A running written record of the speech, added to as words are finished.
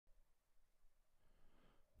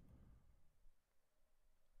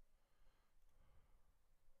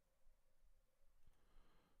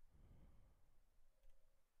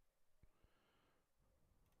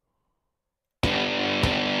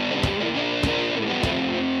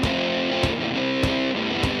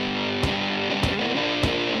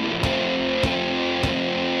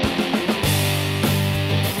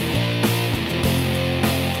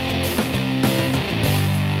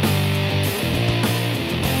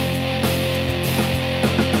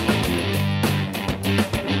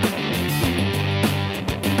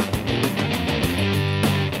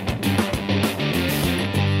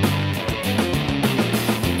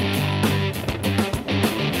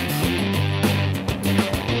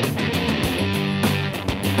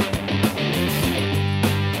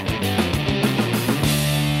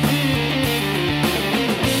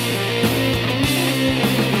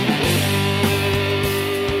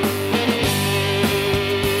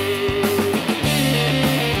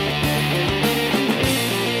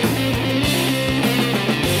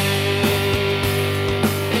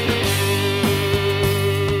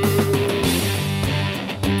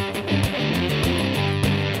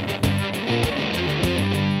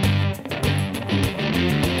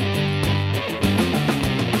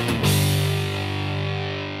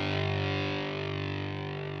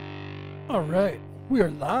All right, we are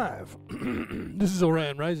live. This is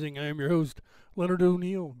Orion Rising. I am your host, Leonard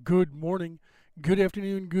O'Neill. Good morning, good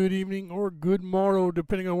afternoon, good evening, or good morrow,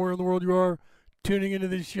 depending on where in the world you are tuning into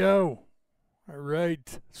this show. All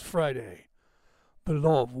right, it's Friday. The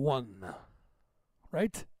Law of One.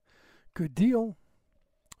 Right? Good deal.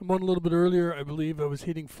 I'm on a little bit earlier. I believe I was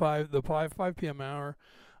hitting 5 p.m. hour.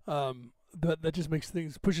 That just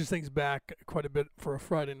pushes things back quite a bit for a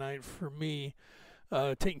Friday night for me.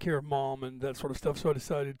 Taking care of mom and that sort of stuff, so I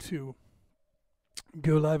decided to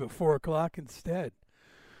go live at 4 o'clock instead,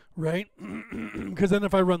 right? Because then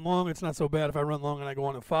if I run long, it's not so bad. If I run long and I go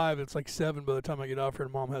on at 5, it's like 7 by the time I get off here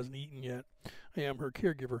and mom hasn't eaten yet. I am her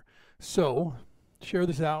caregiver. So, share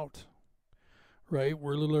this out, right?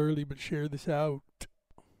 We're a little early, but share this out.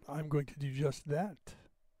 I'm going to do just that,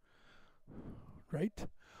 right?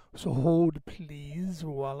 So hold, please,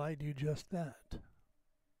 while I do just that.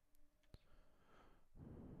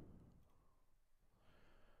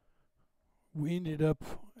 We ended up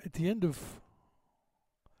at the end of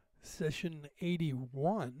session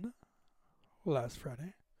 81 last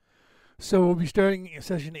Friday. So we'll be starting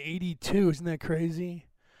session 82. Isn't that crazy?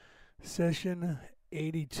 Session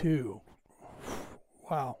 82.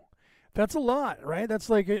 Wow. That's a lot, right? That's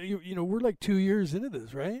like, we're like 2 years into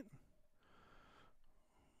this, right?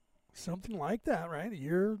 Something like that, right? A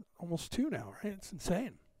year, almost 2 now, right? It's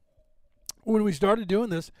insane. When we started doing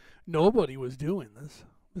this, nobody was doing this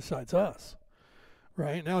besides us.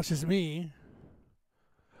 Right now it's just me.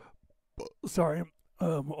 Sorry,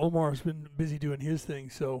 Omar's been busy doing his thing,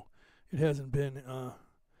 so it hasn't been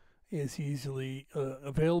as easily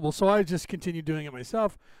available. So I just continued doing it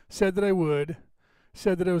myself. Said that I would.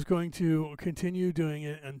 Said that I was going to continue doing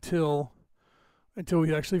it until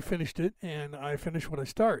we actually finished it, and I finish what I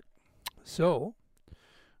start. So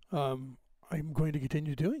I'm going to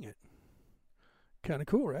continue doing it. Kind of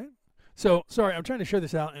cool, right? So, sorry, I'm trying to share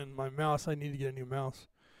this out, and my mouse, I need to get a new mouse.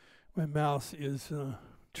 My mouse is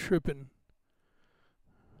tripping,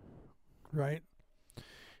 right?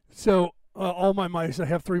 So, all my mice, I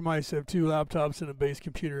have 3 mice, I have 2 laptops and a base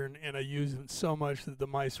computer, and I use them so much that the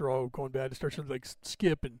mice are all going bad. It starts to like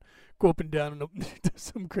skip and go up and down and do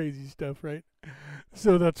some crazy stuff, right?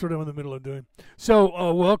 So that's what I'm in the middle of doing.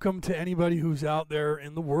 So, welcome to anybody who's out there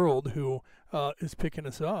in the world who is picking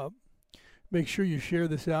us up. Make sure you share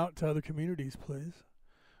this out to other communities, please.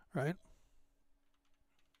 Right?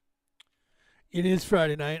 It is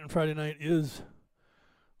Friday night, and Friday night is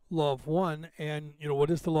Law of One. And,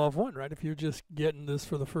 what is the Law of One, right? If you're just getting this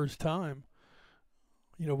for the first time,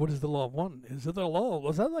 what is the Law of One? Is it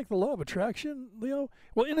was that like the Law of Attraction, Leo?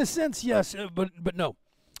 Well, in a sense, yes, but no.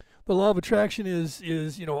 The law of attraction is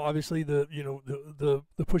obviously the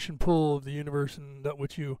push and pull of the universe and that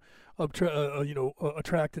which you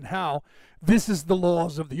attract and how. This is the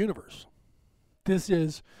laws of the universe. This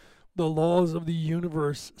is the laws of the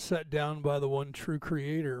universe set down by the one true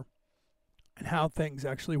creator and how things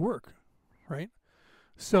actually work, right?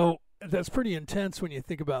 So that's pretty intense when you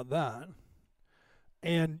think about that.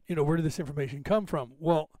 And, where did this information come from?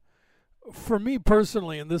 Well, for me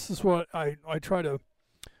personally, and this is what I try to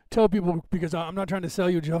tell people, because I'm not trying to sell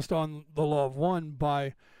you just on the Law of One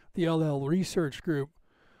by the LL Research Group.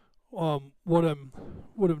 What I'm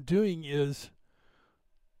doing is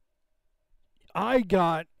I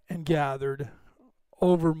got and gathered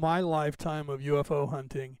over my lifetime of UFO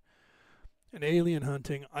hunting and alien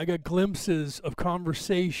hunting. I got glimpses of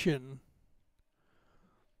conversation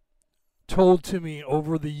told to me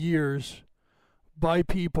over the years by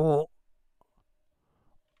people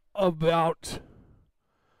about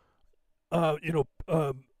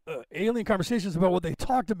alien conversations about what they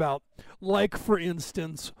talked about. Like, for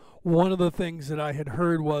instance, one of the things that I had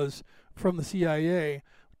heard was from the CIA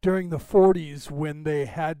during the 40s when they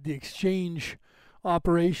had the exchange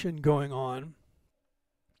operation going on.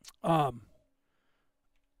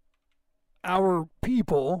 Our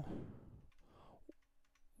people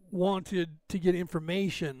wanted to get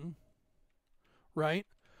information, right?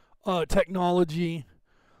 Technology,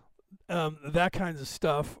 that kinds of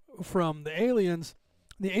stuff from the aliens.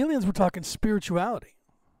 The aliens were talking spirituality,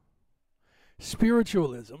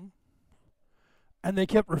 spiritualism, and they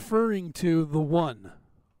kept referring to the one.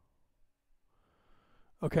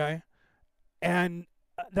 Okay? And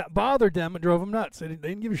that bothered them and drove them nuts. They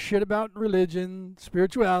didn't give a shit about religion,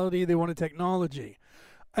 spirituality. They wanted technology.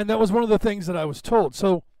 And that was one of the things that I was told.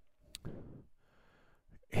 So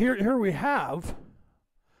here we have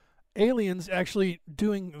aliens actually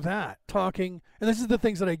doing that, talking, and this is the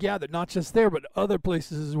things that I gathered, not just there, but other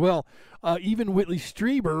places as well. Even Whitley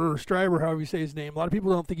Strieber, or Stryber, however you say his name, a lot of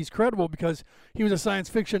people don't think he's credible because he was a science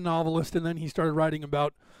fiction novelist, and then he started writing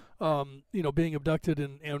about being abducted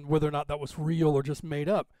and whether or not that was real or just made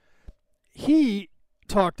up. He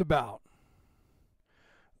talked about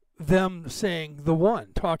them saying the one,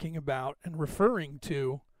 talking about and referring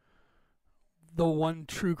to the one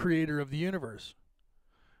true creator of the universe.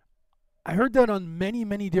 I heard that on many,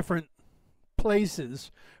 many different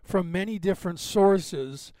places from many different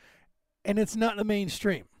sources, and it's not in the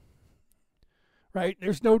mainstream, right?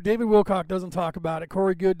 There's no, David Wilcock doesn't talk about it.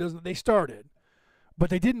 Corey Goode doesn't. They started,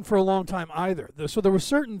 but they didn't for a long time either. So there were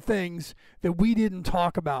certain things that we didn't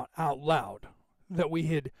talk about out loud that we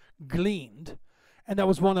had gleaned, and that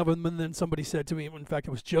was one of them. And then somebody said to me, in fact,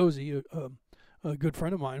 it was Josie, a good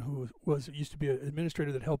friend of mine who used to be an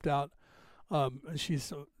administrator that helped out. He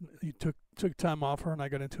took time off. Her and I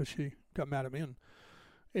got into it. She got mad at me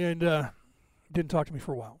and didn't talk to me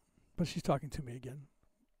for a while. But she's talking to me again.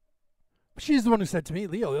 She's the one who said to me,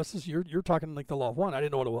 Leo, you're talking like the law of one. I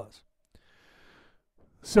didn't know what it was.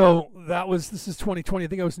 So this is 2020. I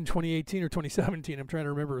think I was in 2018 or 2017. I'm trying to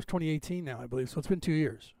remember. It was 2018 now, I believe. So it's been 2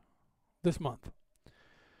 years this month.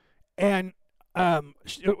 And that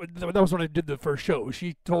was when I did the first show.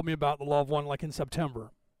 She told me about the law of one like in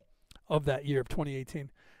September of that year of 2018.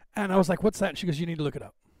 And I was like, what's that? And she goes, you need to look it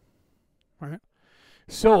up. All right.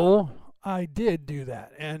 So I did do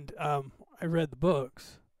that. And I read the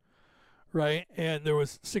books. Right. And there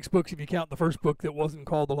was 6 books if you count the first book that wasn't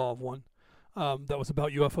called the law of one. That was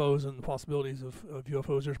about UFOs and the possibilities of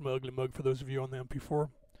UFOs. There's my ugly mug for those of you on the MP4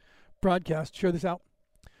 broadcast. Share this out.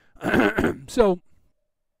 So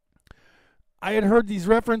I had heard these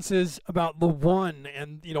references about the one,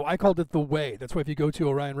 and I called it the way. That's why if you go to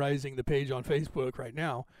Orion Rising, the page on Facebook right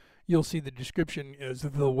now, you'll see the description is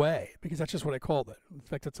the way, because that's just what I called it. In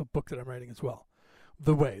fact, that's a book that I'm writing as well.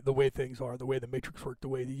 The way things are, the way the matrix works, the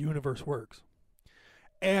way the universe works.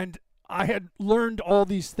 And I had learned all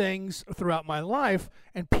these things throughout my life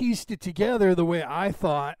and pieced it together the way I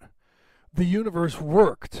thought the universe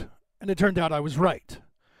worked. And it turned out I was right.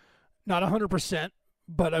 Not 100%,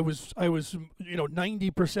 but I was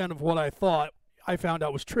 90% of what I thought I found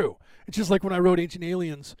out was true. It's just like when I wrote Ancient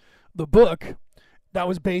Aliens, the book, that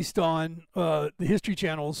was based on the History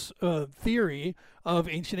Channel's theory of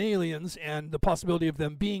ancient aliens and the possibility of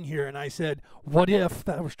them being here. And I said, what if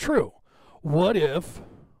that was true? What if,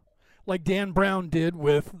 like Dan Brown did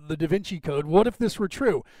with the Da Vinci Code, what if this were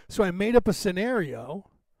true? So I made up a scenario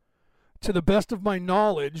to the best of my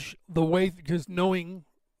knowledge, because knowing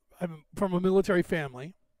I'm from a military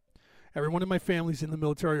family. Everyone in my family's in the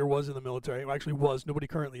military or was in the military. Well, actually was. Nobody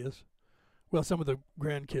currently is. Well, some of the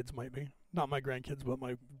grandkids might be. Not my grandkids, but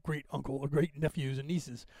my great uncle or great nephews and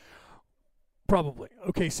nieces. Probably.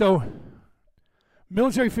 Okay, so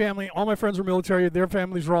military family. All my friends were military. Their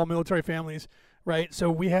families were all military families, right?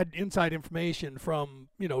 So we had inside information from,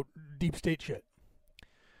 deep state shit.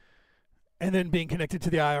 And then being connected to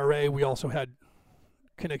the IRA, we also had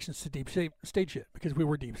connections to deep state shit because we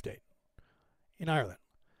were deep state in Ireland.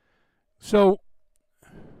 So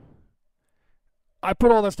I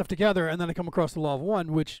put all that stuff together, and then I come across the law of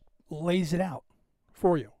one, which lays it out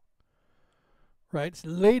for you. Right? It's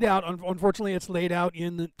laid out. Unfortunately, it's laid out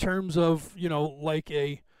in the terms of, like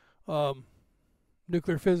a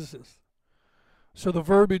nuclear physicist. So the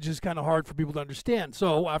verbiage is kind of hard for people to understand.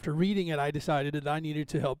 So after reading it, I decided that I needed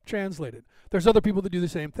to help translate it. There's other people that do the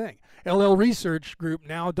same thing. LL Research Group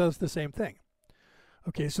now does the same thing.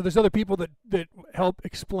 Okay, so there's other people that help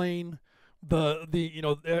explain the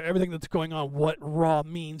everything that's going on, what Ra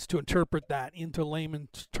means, to interpret that into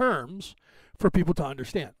layman's terms for people to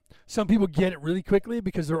understand. Some people get it really quickly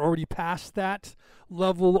because they're already past that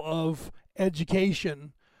level of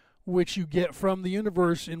education which you get from the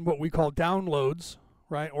universe in what we call downloads,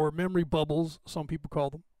 right, or memory bubbles, some people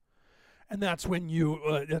call them. And that's when you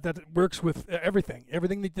that works with everything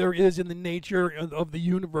that there is in the nature of the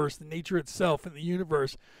universe, the nature itself in the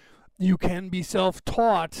universe. You can be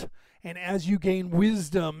self-taught, and as you gain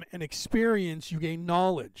wisdom and experience, you gain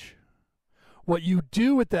knowledge. What you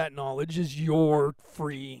do with that knowledge is your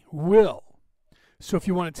free will. So if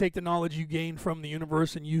you want to take the knowledge you gain from the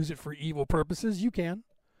universe and use it for evil purposes, you can.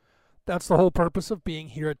 That's the whole purpose of being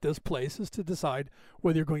here at this place, is to decide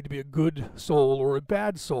whether you're going to be a good soul or a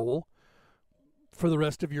bad soul for the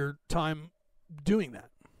rest of your time doing that.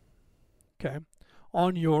 Okay?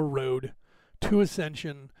 On your road to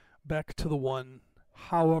ascension, back to the one,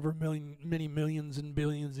 however many millions and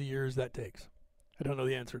billions of years that takes. I don't know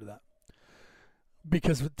the answer to that,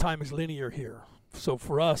 because time is linear here. So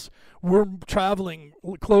for us, we're traveling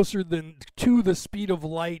closer to the speed of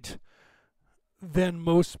light than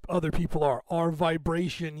most other people are. Our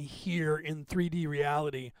vibration here in 3D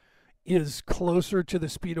reality is closer to the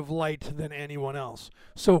speed of light than anyone else.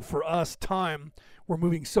 So for us, time, we're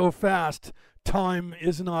moving so fast, time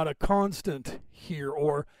is not a constant here,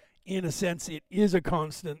 or in a sense, it is a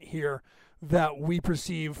constant here that we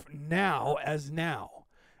perceive now as now.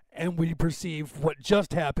 And we perceive what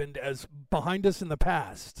just happened as behind us in the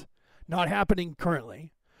past, not happening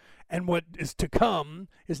currently. And what is to come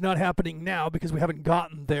is not happening now because we haven't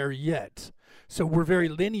gotten there yet. So we're very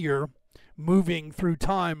linear moving through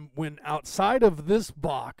time, when outside of this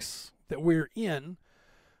box that we're in,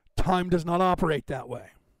 time does not operate that way.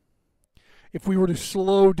 If we were to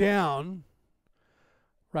slow down,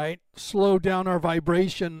 right, slow down our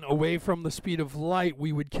vibration away from the speed of light,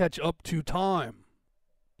 we would catch up to time.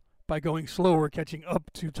 By going slower, catching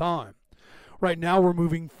up to time. Right now we're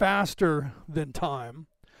moving faster than time,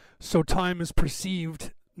 so time is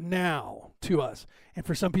perceived now to us. And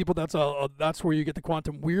for some people, that's where you get the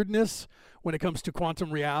quantum weirdness when it comes to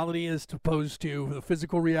quantum reality, as opposed to the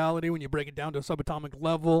physical reality. When you break it down to a subatomic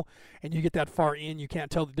level and you get that far in, you can't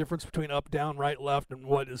tell the difference between up, down, right, left, and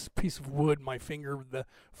what is a piece of wood, my finger,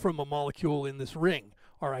 from a molecule in this ring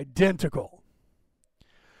are identical.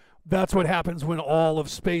 That's what happens when all of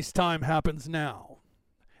space-time happens now.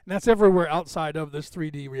 And that's everywhere outside of this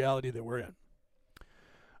 3D reality that we're in.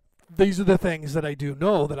 These are the things that I do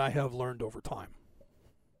know that I have learned over time.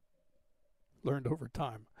 Learned over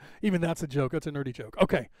time. Even that's a joke. That's a nerdy joke.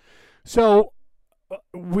 Okay. So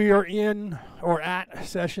we are in, or at,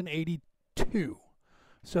 session 82.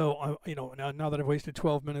 So, now that I've wasted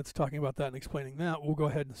 12 minutes talking about that and explaining that, we'll go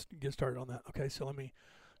ahead and get started on that. Okay, so let me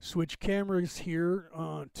switch cameras here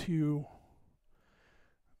to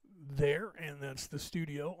there, and that's the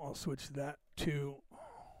studio. I'll switch that to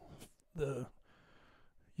the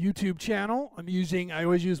YouTube channel. I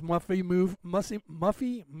always use Muffy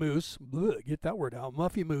Moose. Get that word out.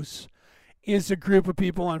 Muffy Moose is a group of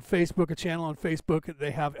people on Facebook, a channel on Facebook.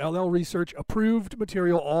 They have LL Research approved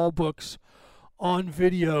material, all books on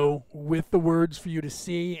video with the words for you to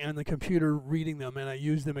see and the computer reading them, and I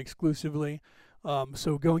use them exclusively.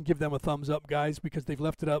 So go and give them a thumbs up, guys, because they've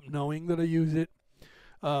left it up knowing that I use it.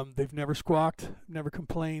 They've never squawked, never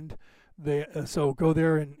complained. So go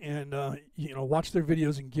there and watch their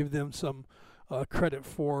videos and give them some credit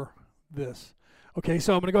for this. Okay,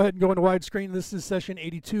 so I'm going to go ahead and go into widescreen. This is session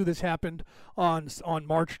 82. This happened on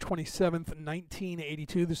March 27th,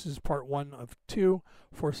 1982. This is part 1 of 2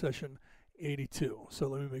 for session 82. So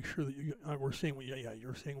let me make sure that we're seeing what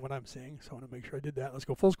you're seeing what I'm seeing. So I want to make sure I did that. Let's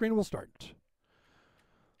go full screen and we'll start.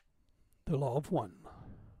 The Law of One.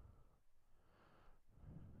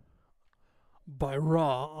 By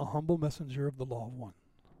Ra, a humble messenger of the Law of One.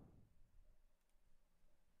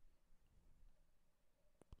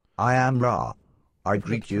 I am Ra. I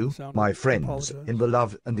greet you, my friends, in the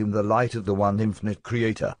love and in the light of the one infinite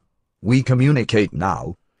creator. We communicate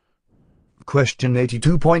now. Question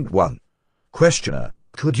 82.1. Questioner,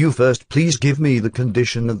 could you first please give me the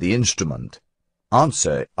condition of the instrument?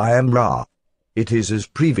 Answer, I am Ra. It is as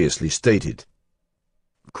previously stated.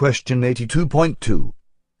 Question 82.2.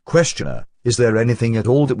 Questioner, is there anything at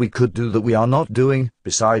all that we could do that we are not doing,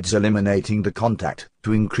 besides eliminating the contact,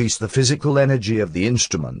 to increase the physical energy of the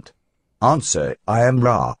instrument? Answer, I am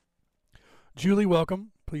Ra. Julie,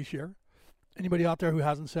 welcome. Please share. Anybody out there who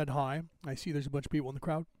hasn't said hi? I see there's a bunch of people in the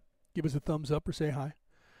crowd. Give us a thumbs up or say hi.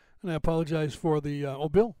 And I apologize for the...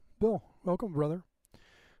 Bill, welcome, brother.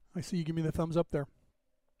 I see you give me the thumbs up there.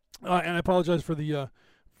 And I apologize for the...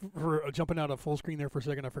 for jumping out of full screen there for a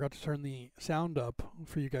second. I forgot to turn the sound up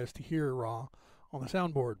for you guys to hear Ra on the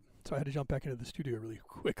soundboard. So I had to jump back into the studio really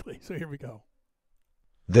quickly. So here we go.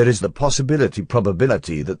 There is the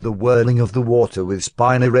probability that the whirling of the water with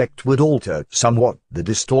spine erect would alter somewhat the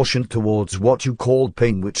distortion towards what you call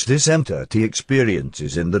pain which this entity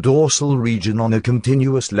experiences in the dorsal region on a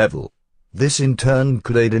continuous level. This in turn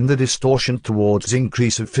could aid in the distortion towards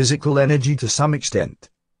increase of physical energy to some extent.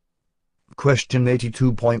 Question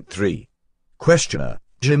 82.3. Questioner,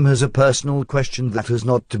 Jim has a personal question that is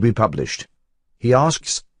not to be published. He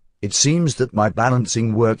asks, it seems that my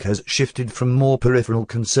balancing work has shifted from more peripheral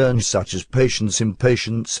concerns such as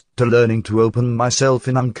impatience, to learning to open myself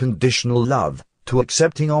in unconditional love, to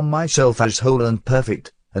accepting on myself as whole and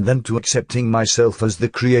perfect, and then to accepting myself as the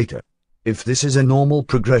creator. If this is a normal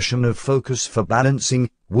progression of focus for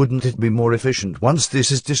balancing, wouldn't it be more efficient once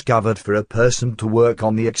this is discovered for a person to work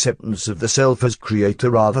on the acceptance of the self as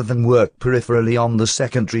creator rather than work peripherally on the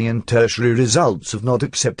secondary and tertiary results of not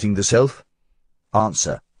accepting the self?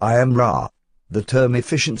 Answer, I am Ra. The term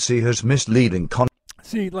efficiency has misleading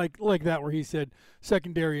See, like that where he said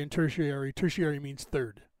secondary and tertiary. Tertiary means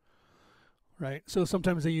third. right? So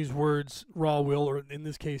sometimes they use words, raw will, or in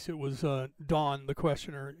this case it was Don, the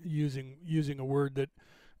questioner, using a word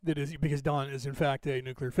that is, because Don is in fact a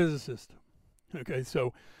nuclear physicist. Okay,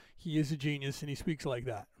 so he is a genius and he speaks like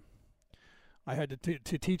that. I had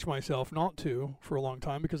to teach myself not to for a long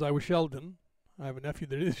time because I was Sheldon. I have a nephew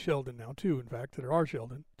that is Sheldon now too, in fact, that are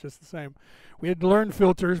Sheldon, just the same. We had to learn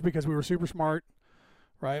filters because we were super smart,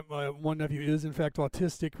 right? My one nephew is in fact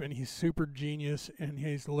autistic and he's super genius and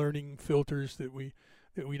he's learning filters that we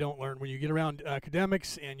don't learn. When you get around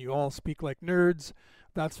academics and you all speak like nerds,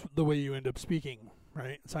 that's the way you end up speaking,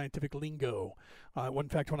 right? Scientific lingo. In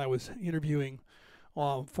fact, when I was interviewing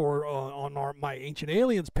on my Ancient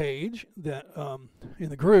Aliens page that in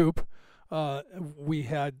the group, we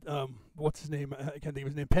had what's his name? I can't think of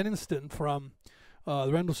his name. Pennington from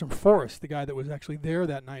the Rendlesham Forest, the guy that was actually there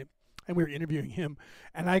that night, and we were interviewing him.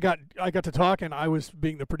 And I got to talk, and I was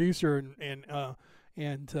being the producer,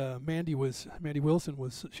 and Mandy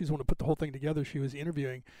Wilson she's the one who put the whole thing together. She was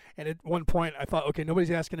interviewing, and at one point I thought, okay,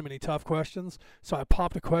 nobody's asking him any tough questions, so I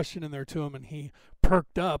popped a question in there to him, and he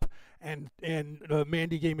perked up, and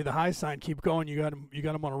Mandy gave me the high sign, keep going, you got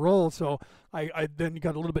him on a roll. So I then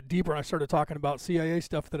got a little bit deeper, and I started talking about CIA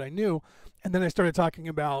stuff that I knew, and then I started talking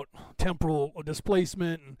about temporal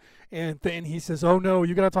displacement, and then he says, oh no,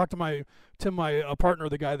 you got to talk to my partner,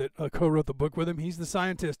 the guy that co-wrote the book with him. He's the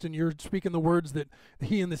scientist, and you're speaking the words that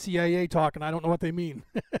he and the CIA talk, and I don't know what they mean.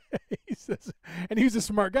 He says, and he was a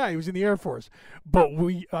smart guy. He was in the Air Force, but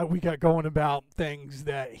we got going about things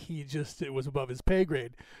that it was above his pay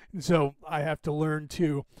grade. And so I have to learn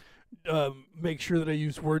to make sure that I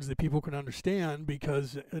use words that people can understand,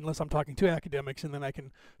 because unless I'm talking to academics, and then I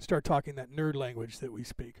can start talking that nerd language that we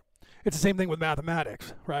speak. It's the same thing with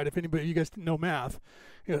mathematics, right? If anybody, you guys know math,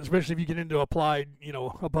 especially if you get into applied,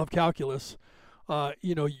 above calculus, then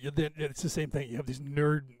it's the same thing. You have these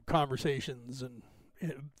nerd conversations and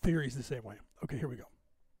theories the same way. Okay, here we go.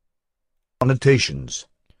 Connotations.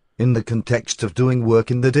 In the context of doing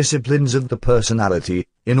work in the disciplines of the personality,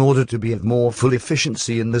 in order to be of more full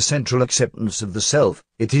efficiency in the central acceptance of the self,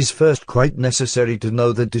 it is first quite necessary to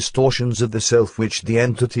know the distortions of the self which the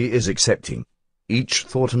entity is accepting. Each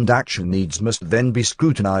thought and action needs must then be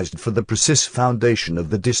scrutinized for the precise foundation of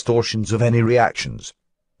the distortions of any reactions.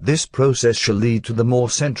 This process shall lead to the more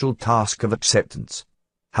central task of acceptance.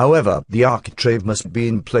 However, the architrave must be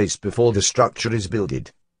in place before the structure is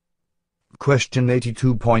builded. Question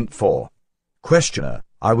 82.4. Questioner: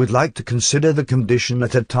 I would like to consider the condition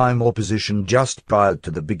at a time or position just prior to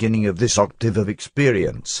the beginning of this octave of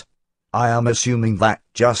experience. I am assuming that,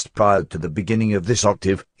 just prior to the beginning of this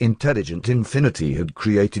octave, intelligent infinity had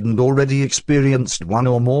created and already experienced one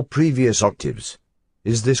or more previous octaves.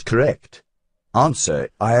 Is this correct? Answer: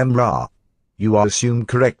 I am Ra. You are assumed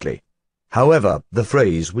correctly. However, the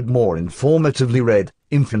phrase would more informatively read,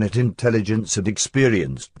 infinite intelligence had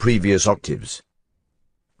experienced previous octaves.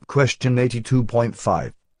 Question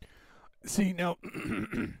 82.5. See, now,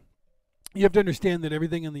 you have to understand that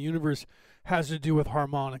everything in the universe has to do with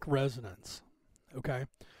harmonic resonance, okay?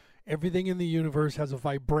 Everything in the universe has a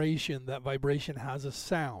vibration. That vibration has a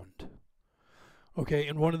sound, okay?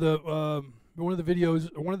 And one of the videos,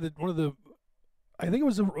 I think it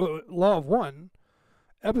was the Law of One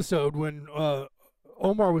episode when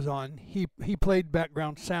Omar was on, he played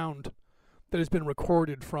background sound that has been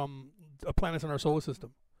recorded from planets in our solar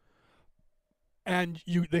system. And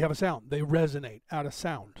they have a sound. They resonate at a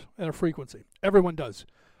sound, at a frequency. Everyone does.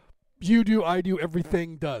 You do, I do,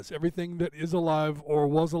 everything does. Everything that is alive or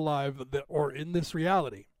was alive or in this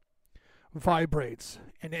reality vibrates.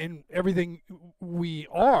 And everything we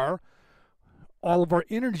are, all of our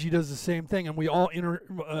energy does the same thing, and we all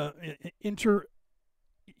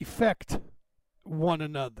inter-effect one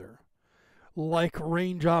another like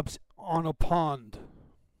raindrops on a pond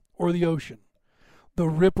or the ocean. The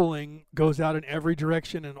rippling goes out in every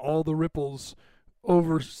direction, and all the ripples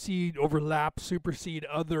overlap, supersede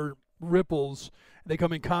other ripples. They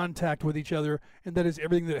come in contact with each other, and that is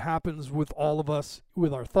everything that happens with all of us,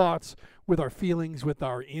 with our thoughts, with our feelings, with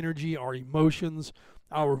our energy, our emotions,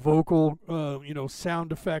 our vocal,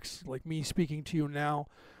 sound effects, like me speaking to you now.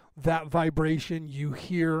 That vibration you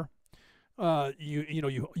hear.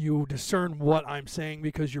 You discern what I'm saying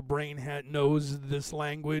because your brain knows this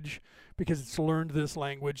language, because it's learned this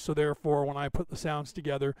language. So therefore, when I put the sounds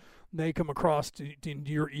together, they come across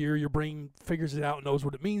into your ear. Your brain figures it out, knows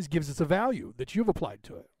what it means, gives it a value that you've applied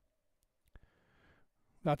to it.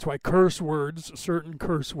 That's why certain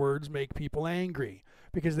curse words make people angry,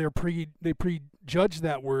 because they prejudge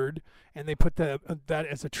that word, and they put that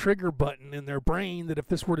as a trigger button in their brain that if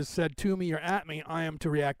this word is said to me or at me, I am to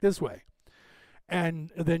react this way.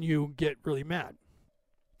 and then you get really mad,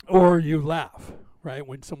 or you laugh, right,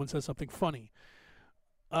 when someone says something funny.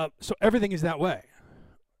 So everything is that way.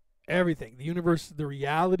 Everything, the universe, the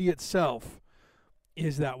reality itself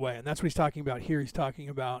is that way, and that's what he's talking about here. He's talking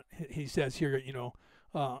about, he says here,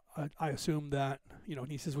 I assume that,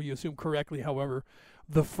 and he says, well, you assume correctly, however,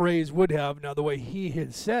 the phrase would have, now the way he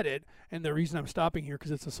had said it, and the reason I'm stopping here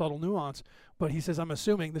because it's a subtle nuance, but he says, I'm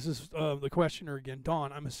assuming, this is the questioner again,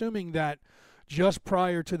 Don, I'm assuming that just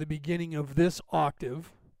prior to the beginning of this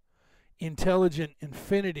octave, intelligent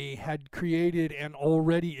infinity had created and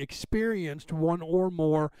already experienced one or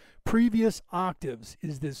more previous octaves.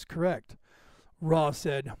 Is this correct? Ra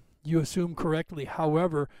said, you assume correctly.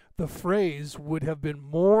 However, the phrase would have been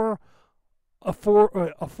more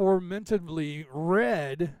aforementedly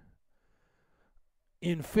read.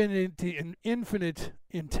 Infinite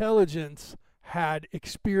intelligence had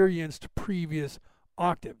experienced previous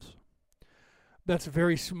octaves. That's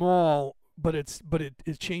very small, but it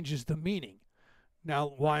changes the meaning. Now,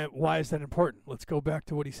 why is that important? Let's go back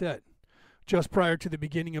to what he said. Just prior to the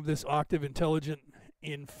beginning of this octave, intelligent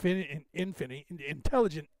infinity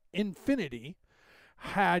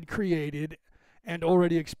had created and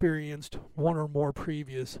already experienced one or more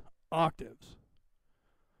previous octaves.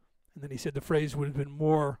 And then he said the phrase would have been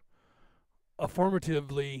more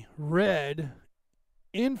affirmatively read,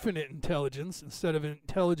 infinite intelligence instead of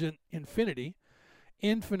intelligent infinity.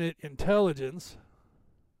 Infinite intelligence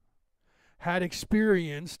had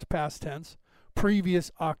experienced, past tense,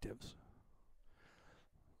 previous octaves.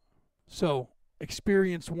 So,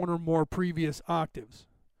 experienced one or more previous octaves.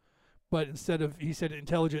 But instead of, he said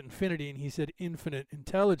intelligent infinity, and he said infinite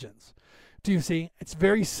intelligence. Do you see? It's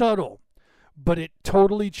very subtle, but it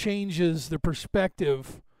totally changes the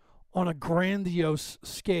perspective on a grandiose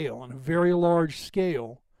scale, on a very large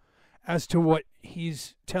scale, as to what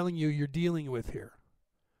he's telling you you're dealing with here.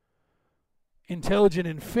 Intelligent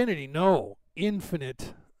infinity, no,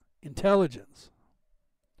 infinite intelligence.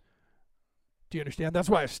 Do you understand? That's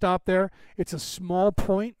why I stopped there. It's a small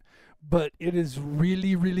point, but it is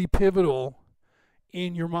really, really pivotal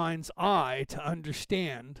in your mind's eye to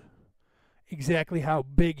understand exactly how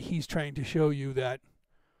big he's trying to show you that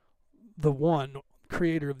the one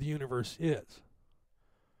creator of the universe is.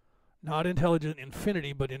 Not intelligent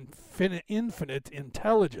infinity, but infinite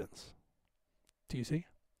intelligence. Do you see?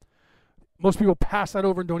 Most people pass that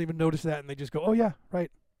over and don't even notice that, and they just go, oh yeah, right.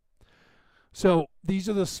 So these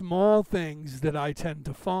are the small things that I tend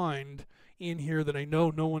to find in here that I know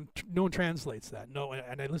no one translates that. No,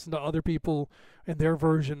 and I listen to other people and their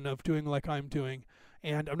version of doing like I'm doing,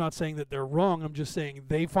 and I'm not saying that they're wrong. I'm just saying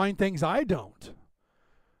they find things I don't,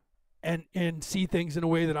 and see things in a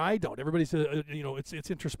way that I don't. Everybody's it's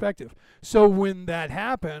introspective. So when that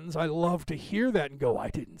happens, I love to hear that and go, I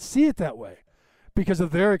didn't see it that way, because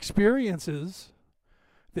of their experiences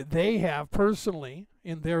that they have personally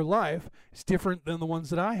in their life is different than the ones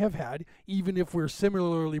that I have had, even if we're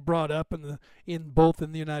similarly brought up in both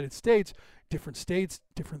in the United States. Different states,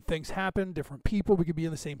 different things happen, different people. We could be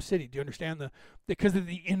in the same city. Do you understand because of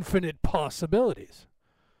the infinite possibilities,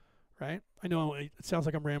 right? I know it sounds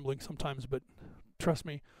like I'm rambling sometimes, but trust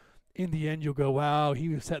me, in the end you'll go, wow, he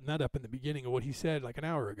was setting that up in the beginning of what he said like an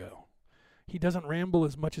hour ago. He doesn't ramble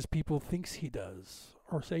as much as people thinks he does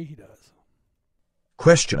or say he does.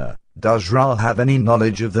 Questioner, does Ra have any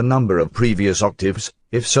knowledge of the number of previous octaves?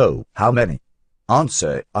 If so, how many?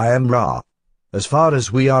 Answer, I am Ra. As far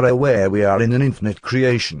as we are aware, we are in an infinite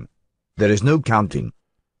creation. There is no counting.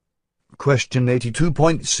 Question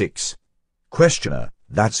 82.6. Questioner,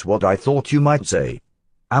 that's what I thought you might say.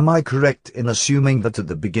 Am I correct in assuming that at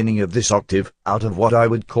the beginning of this octave, out of what I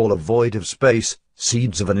would call a void of space,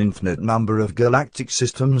 seeds of an infinite number of galactic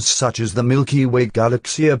systems such as the Milky Way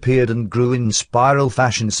galaxy appeared and grew in spiral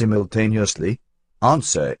fashion simultaneously?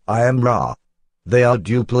 Answer, I am Ra. They are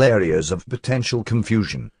duple areas of potential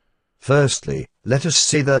confusion. Firstly, let us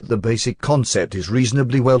say that the basic concept is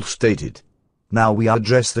reasonably well stated. Now we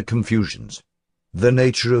address the confusions. The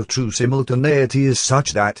nature of true simultaneity is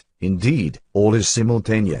such that, indeed, all is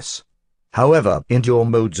simultaneous. However, in your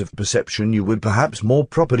modes of perception you would perhaps more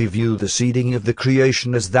properly view the seeding of the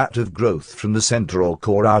creation as that of growth from the center or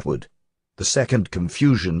core outward. The second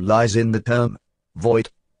confusion lies in the term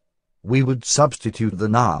void. We would substitute the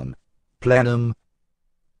noun plenum.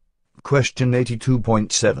 Question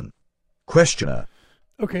 82.7. Questioner.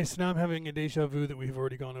 Okay, so now I'm having a deja vu that we've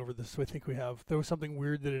already gone over this, so I think we have. There was something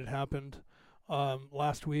weird that had happened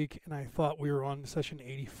last week, and I thought we were on session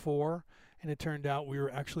 84. And it turned out we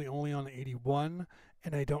were actually only on 81,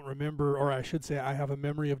 and I don't remember, or I should say I have a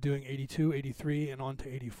memory of doing 82, 83, and on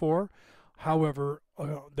to 84. However,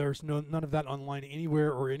 there's none of that online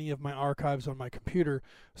anywhere or any of my archives on my computer.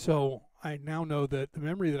 So I now know that the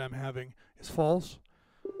memory that I'm having is false,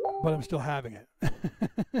 but I'm still having it.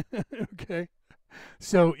 Okay.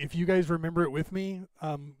 So if you guys remember it with me,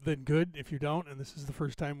 then good. If you don't, and this is the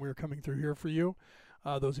first time we're coming through here for you,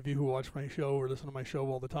 those of you who watch my show or listen to my show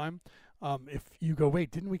all the time, if you go, wait,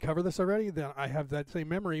 didn't we cover this already? Then I have that same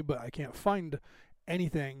memory, but I can't find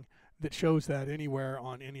anything that shows that anywhere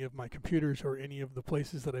on any of my computers or any of the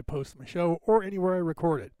places that I post my show or anywhere I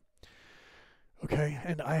record it. Okay,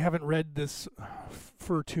 and I haven't read this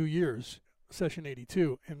for 2 years, session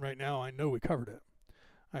 82, and right now I know we covered it.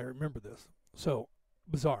 I remember this. So,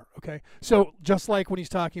 bizarre, okay? So, just like when he's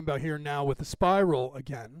talking about here now with the spiral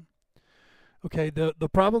again, okay, the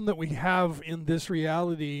problem that we have in this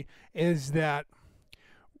reality is that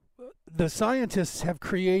the scientists have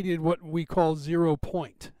created what we call 0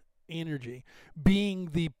 point energy, being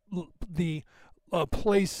the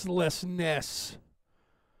placelessness,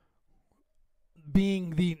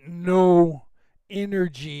 being the no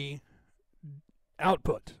energy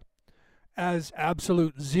output as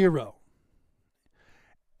absolute zero.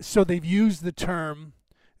 So they've used the term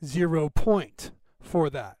 0 point for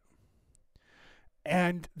that.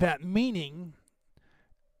 And that meaning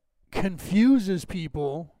confuses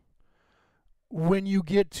people when you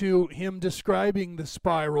get to him describing the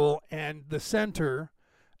spiral and the center,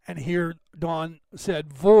 and here Don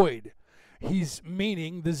said void. He's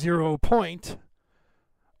meaning the 0 point,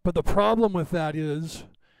 but the problem with that is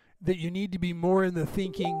that you need to be more in the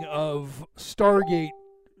thinking of Stargate,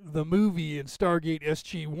 the movie, and Stargate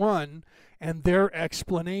SG-1 and their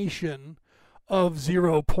explanation of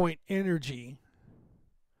 0 point energy,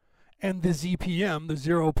 and the ZPM, the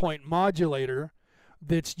 0 point modulator,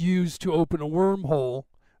 that's used to open a wormhole.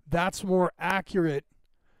 That's more accurate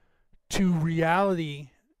to reality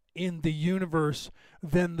in the universe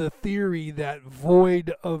than the theory that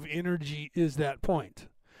void of energy is that point.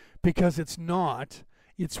 Because it's not.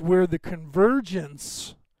 It's where the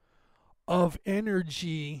convergence of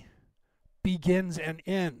energy begins and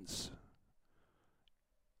ends.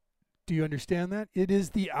 Do you understand that? It is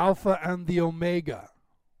the alpha and the omega.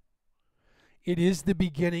 It is the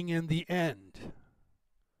beginning and the end.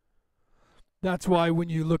 That's why when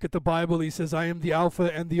you look at the Bible, he says, I am the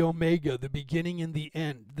Alpha and the Omega, the beginning and the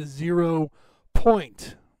end, the 0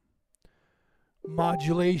 point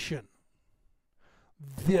modulation.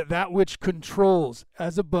 That which controls,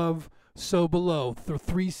 as above, so below, the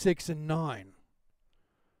 3, 6, and 9.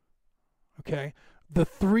 Okay? The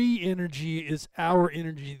 3 energy is our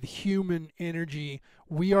energy, the human energy.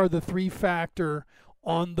 We are the 3-factor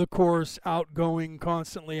on the course, outgoing,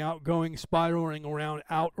 constantly outgoing, spiraling around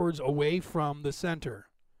outwards away from the center.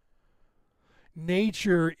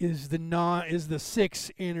 Nature is the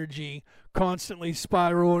 6 energy, constantly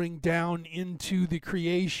spiraling down into the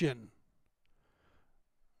creation.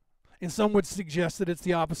 And some would suggest that it's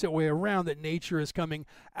the opposite way around, that nature is coming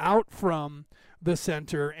out from the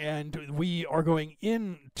center and we are going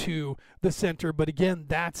into the center. But again,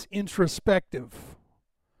 that's introspective.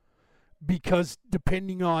 Because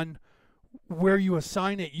depending on where you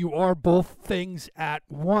assign it, you are both things at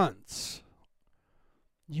once.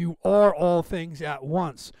 You are all things at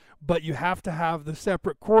once. But you have to have the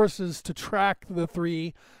separate courses to track the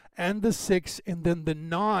 3 and the 6. And then the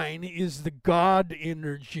 9 is the God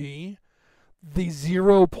energy, the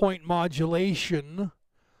 0 point modulation,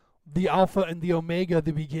 the alpha and the omega,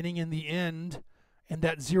 the beginning and the end. And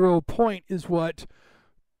that 0 point is what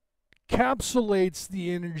encapsulates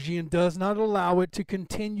the energy and does not allow it to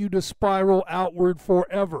continue to spiral outward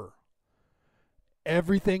forever.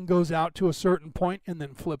 Everything goes out to a certain point and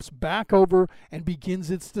then flips back over and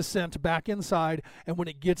begins its descent back inside. And when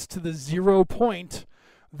it gets to the 0 point,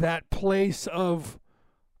 that place of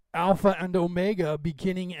alpha and omega,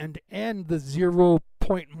 beginning and end, the 0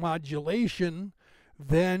 point modulation,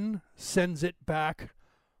 then sends it back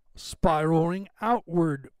spiraling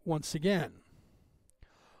outward once again.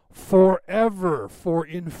 Forever, for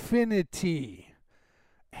infinity.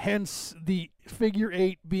 Hence the figure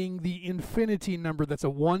 8 being the infinity number. That's a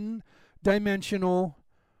one-dimensional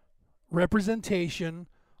representation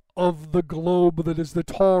of the globe that is the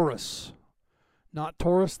torus. Not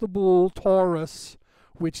Taurus the bull, Taurus,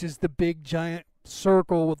 which is the big giant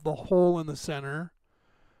circle with the hole in the center,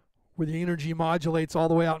 where the energy modulates all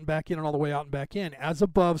the way out and back in and all the way out and back in. As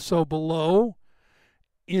above, so below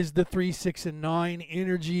is the 3, 6, and 9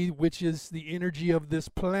 energy, which is the energy of this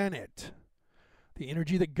planet. The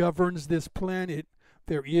energy that governs this planet.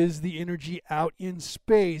 There is the energy out in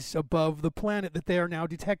space above the planet that they are now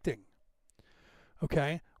detecting.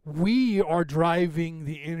 Okay? We are driving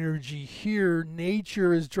the energy here.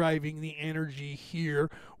 Nature is driving the energy here.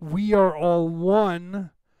 We are all one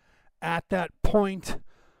at that point,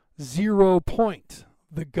 0 point.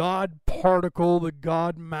 The God particle, the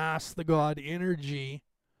God mass, the God energy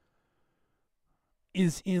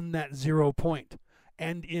is in that 0 point.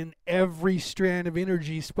 And in every strand of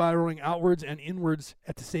energy spiraling outwards and inwards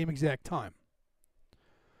at the same exact time.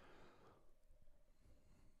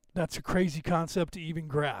 That's a crazy concept to even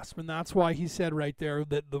grasp. And that's why he said right there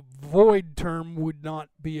that the void term would not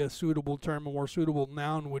be a suitable term. A more suitable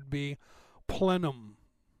noun would be plenum.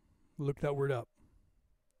 Look that word up.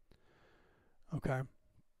 Okay.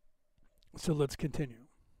 So let's continue.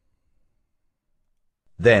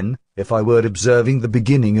 Then, if I were observing the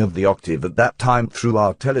beginning of the octave at that time through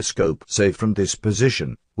our telescope, say from this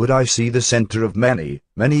position, would I see the center of many,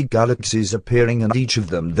 many galaxies appearing, and each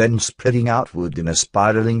of them then spreading outward in a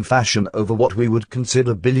spiraling fashion over what we would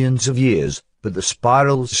consider billions of years, but the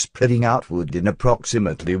spirals spreading outward in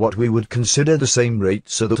approximately what we would consider the same rate,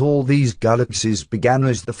 so that all these galaxies began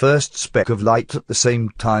as the first speck of light at the same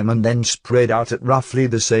time and then spread out at roughly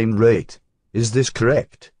the same rate. Is this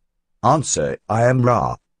correct? Answer: I am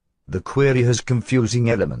Ra. The query has confusing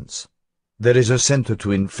elements. There is a center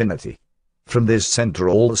to infinity. From this center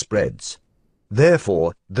all spreads.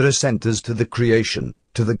 Therefore, there are centers to the creation,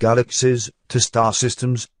 to the galaxies, to star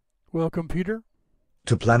systems. Welcome, Peter.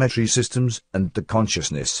 To planetary systems, and to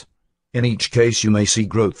consciousness. In each case you may see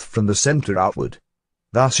growth from the center outward.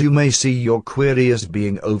 Thus you may see your query as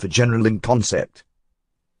being overgeneral in concept.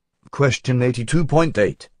 Question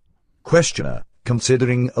 82.8. Questioner: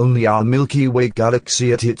 considering only our Milky Way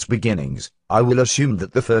galaxy at its beginnings, I will assume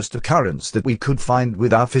that the first occurrence that we could find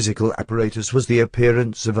with our physical apparatus was the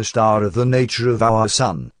appearance of a star of the nature of our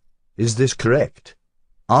Sun. Is this correct?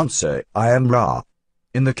 Answer: I am Ra.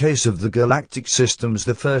 In the case of the galactic systems,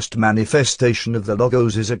 the first manifestation of the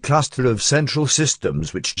Logos is a cluster of central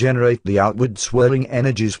systems which generate the outward swirling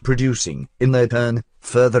energies, producing, in their turn,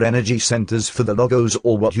 further energy centers for the Logos,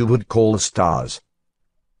 or what you would call stars.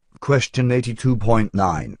 Question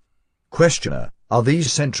 82.9. Questioner: are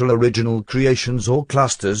these central original creations or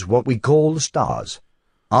clusters what we call stars?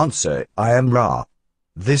 Answer: I am Ra.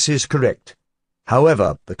 This is correct.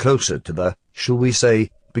 However, the closer to the, shall we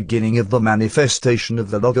say, beginning of the manifestation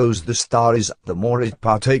of the Logos the star is, the more it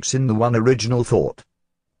partakes in the one original thought.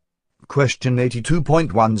 Question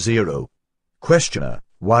 82.10. Questioner: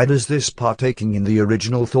 why does this partaking in the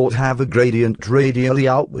original thought have a gradient radially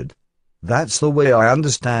outward? That's the way I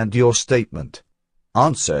understand your statement.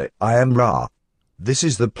 Answer: I am Ra. This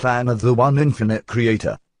is the plan of the one infinite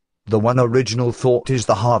creator. The one original thought is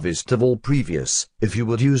the harvest of all previous, if you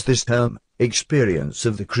would use this term, experience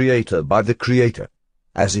of the creator by the creator.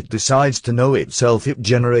 As it decides to know itself, it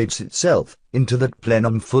generates itself into that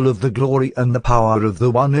plenum full of the glory and the power of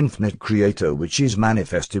the one infinite creator, which is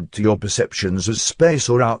manifested to your perceptions as space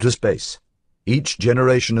or outer space. Each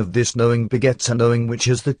generation of this knowing begets a knowing which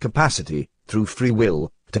has the capacity, through free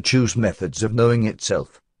will, to choose methods of knowing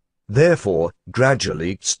itself. Therefore,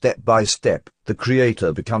 gradually, step by step, the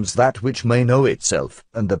creator becomes that which may know itself,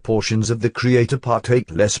 and the portions of the creator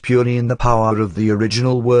partake less purely in the power of the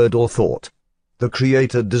original word or thought. The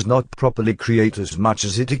creator does not properly create as much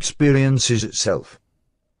as it experiences itself.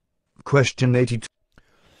 Question 82.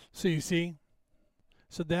 So you see,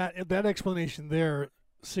 so that explanation there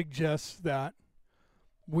suggests that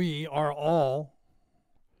we are all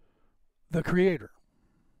the creator,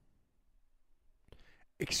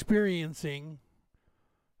 experiencing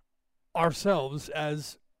ourselves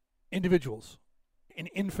as individuals in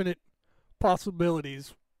infinite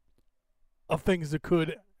possibilities of things that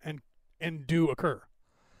could and do occur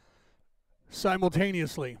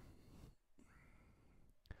simultaneously,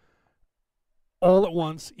 all at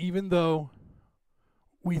once, even though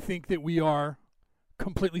we think that we are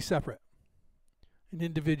completely separate and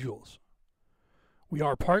individuals. We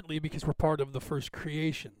are partly because we're part of the first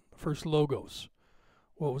creation, the first Logos.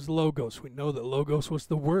 What was Logos? We know that Logos was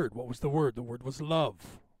the Word. What was the Word? The Word was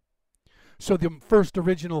love. So the first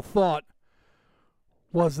original thought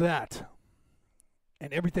was that.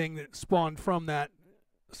 And everything that spawned from that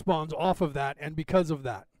spawns off of that and because of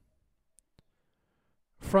that.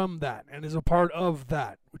 From that and is a part of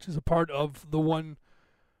that, which is a part of the one.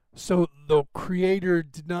 So the Creator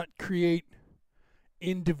did not create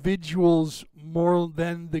individuals more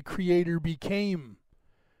than the Creator became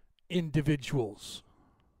individuals.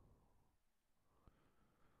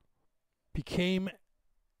 Became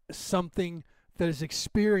something that is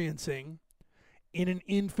experiencing in an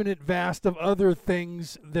infinite vast of other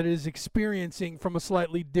things that is experiencing from a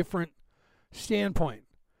slightly different standpoint.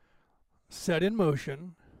 Set in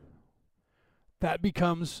motion, that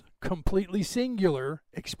becomes completely singular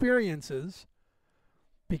experiences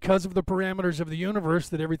because of the parameters of the universe,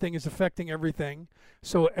 that everything is affecting everything.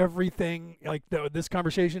 So everything, like this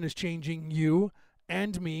conversation is changing you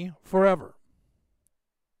and me forever.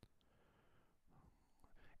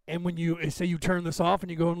 And when you say you turn this off and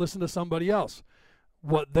you go and listen to somebody else,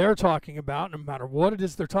 what they're talking about, no matter what it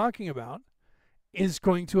is they're talking about, is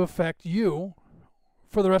going to affect you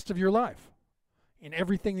for the rest of your life in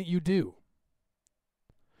everything that you do.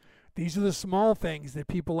 These are the small things that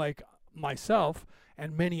people like myself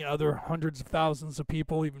and many other hundreds of thousands of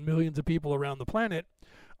people, even millions of people around the planet,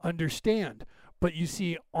 understand. But you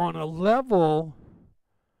see, on a level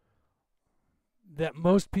that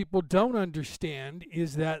most people don't understand,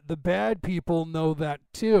 is that the bad people know that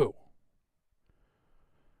too.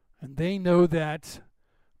 And they know that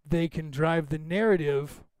they can drive the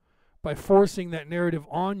narrative by forcing that narrative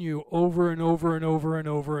on you over and over and over and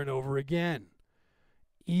over and over again,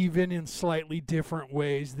 even in slightly different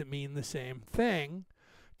ways that mean the same thing,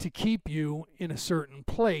 to keep you in a certain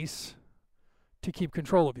place, to keep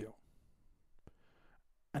control of you.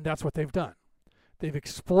 And that's what they've done. They've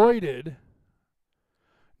exploited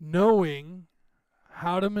knowing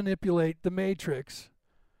how to manipulate the matrix,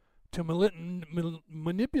 to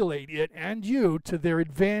manipulate it and you to their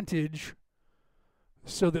advantage,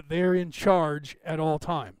 so that they're in charge at all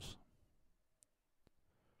times.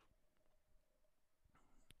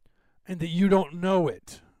 And that you don't know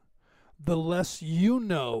it. The less you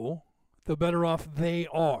know, the better off they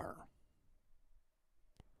are.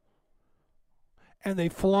 And they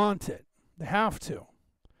flaunt it. They have to.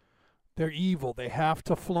 They're evil. They have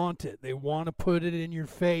to flaunt it. They want to put it in your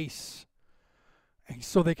face, and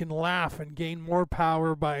so they can laugh and gain more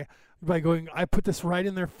power by going, I put this right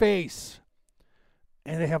in their face.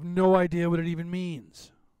 And they have no idea what it even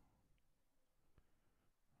means.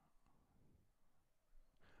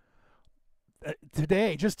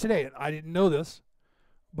 Just today, I didn't know this,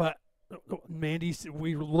 but Mandy,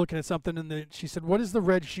 we were looking at something, and she said, what does the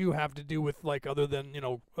red shoe have to do with, like, other than,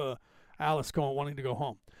 Alice wanting to go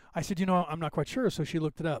home? I said, I'm not quite sure, so she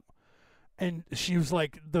looked it up. And she was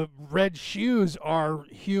like, the red shoes are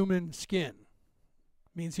human skin.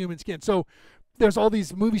 Means human skin. So there's all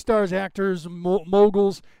these movie stars, actors,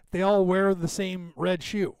 moguls. They all wear the same red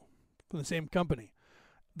shoe from the same company.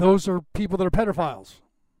 Those are people that are pedophiles.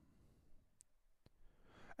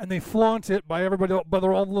 And they flaunt it by everybody, by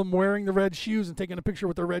all of them wearing the red shoes and taking a picture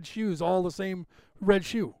with their red shoes, all the same red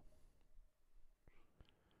shoe.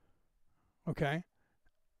 Okay?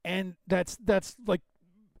 And that's like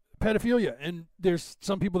pedophilia. And there's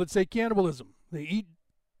some people that say cannibalism. They eat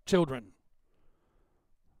children,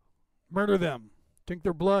 murder them, drink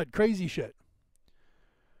their blood, crazy shit.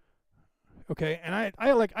 Okay, and I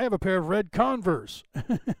have a pair of red Converse.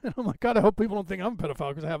 And I'm like, God, I hope people don't think I'm a pedophile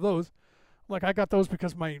because I have those. I'm like, I got those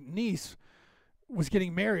because my niece was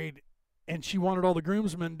getting married, and she wanted all the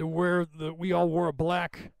groomsmen to wear we all wore a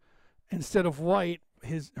black instead of white.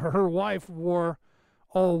 Her wife wore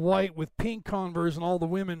all white with pink Converse, and all the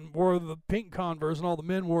women wore the pink Converse, and all the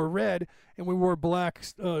men wore red, and we wore black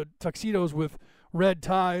tuxedos with red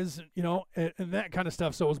ties, and that kind of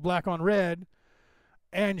stuff. So it was black on red.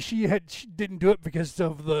 And she didn't do it because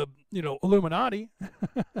of the, Illuminati,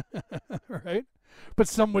 right? But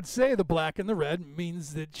some would say the black and the red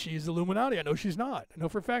means that she's Illuminati. I know she's not. I know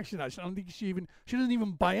for a fact she's not. I don't think she doesn't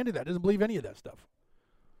even buy into that. Doesn't believe any of that stuff.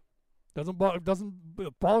 Doesn't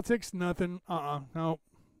politics, nothing. No,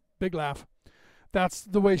 big laugh. That's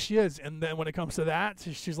the way she is. And then when it comes to that,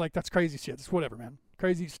 she's like, that's crazy shit. It's whatever, man.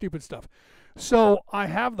 Crazy, stupid stuff. So I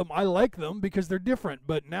have them. I like them because they're different.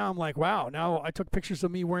 But now I'm like, wow, now I took pictures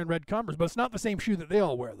of me wearing red Converse. But it's not the same shoe that they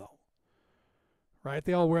all wear, though. Right?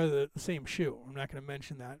 They all wear the same shoe. I'm not going to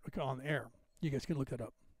mention that on the air. You guys can look that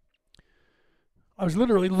up. I was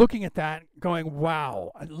literally looking at that going,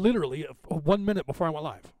 wow. Literally 1 minute before I went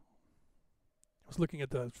live. I was looking at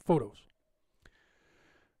the photos.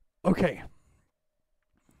 Okay.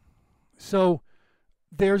 So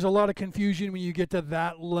there's a lot of confusion when you get to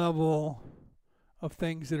that level of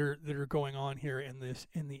things that are going on here in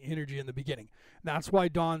the energy in the beginning. That's why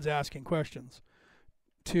Dawn's asking questions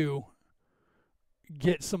to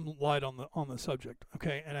get some light on the subject.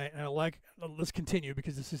 Okay, and I like, let's continue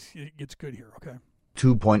because it gets good here. Okay.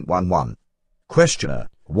 2.11. Questioner: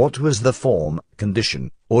 what was the form,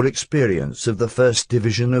 condition, or experience of the first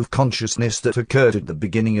division of consciousness that occurred at the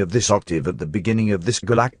beginning of this octave, at the beginning of this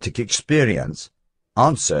galactic experience?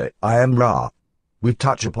 Answer: I am Ra. We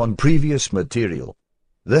touch upon previous material.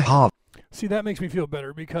 See, that makes me feel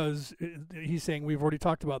better because he's saying we've already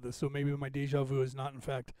talked about this, so maybe my deja vu is not in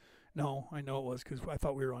fact No, I know it was because I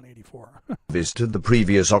thought we were on 84. To the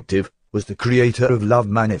previous octave, was the creator of love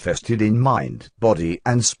manifested in mind, body,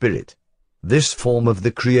 and spirit. This form of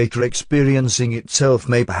the creator experiencing itself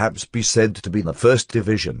may perhaps be said to be the first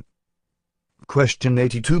division. Question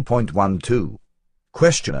 82.12.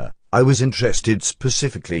 Questioner: I was interested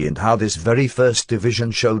specifically in how this very first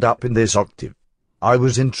division showed up in this octave. I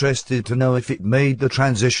was interested to know if it made the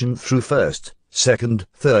transition through first, second,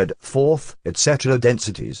 third, fourth, etc.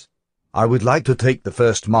 densities. I would like to take the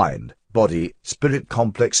first mind, body, spirit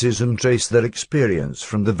complexes and trace their experience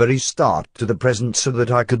from the very start to the present so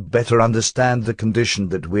that I could better understand the condition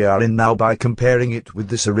that we are in now by comparing it with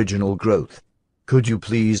this original growth. Could you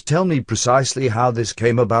please tell me precisely how this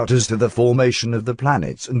came about as to the formation of the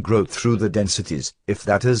planets and growth through the densities, if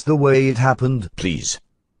that is the way it happened, please?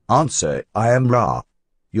 Answer: I am Ra.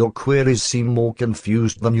 Your queries seem more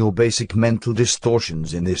confused than your basic mental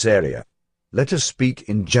distortions in this area. Let us speak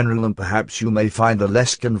in general, and perhaps you may find a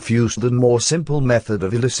less confused and more simple method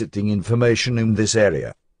of eliciting information in this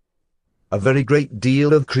area. A very great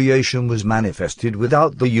deal of creation was manifested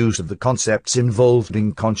without the use of the concepts involved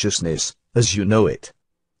in consciousness, as you know it.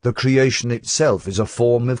 The creation itself is a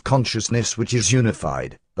form of consciousness which is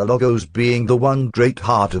unified, the Logos being the one great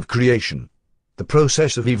heart of creation. The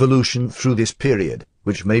process of evolution through this period,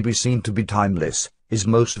 which may be seen to be timeless, is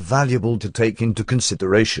most valuable to take into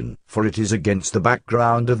consideration, for it is against the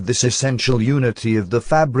background of this essential unity of the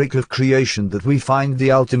fabric of creation that we find the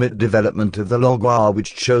ultimate development of the Logos,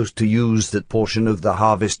 which chose to use that portion of the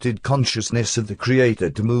harvested consciousness of the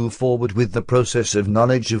Creator to move forward with the process of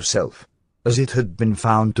knowledge of self. As it had been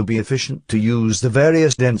found to be efficient to use the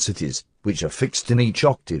various densities, which are fixed in each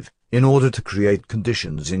octave, in order to create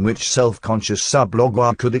conditions in which self-conscious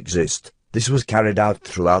sub-Logos could exist, this was carried out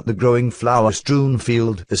throughout the growing flower-strewn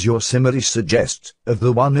field, as your simile suggests, of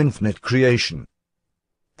the one infinite creation.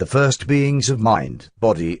 The first beings of mind,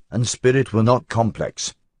 body, and spirit were not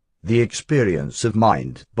complex. The experience of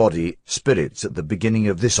mind, body, spirits at the beginning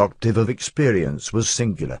of this octave of experience was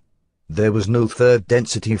singular. There was no third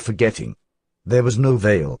density forgetting. There was no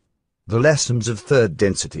veil. The lessons of third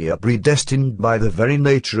density are predestined by the very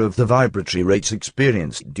nature of the vibratory rates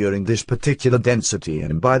experienced during this particular density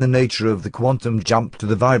and by the nature of the quantum jump to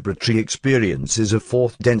the vibratory experiences of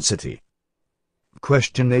fourth density.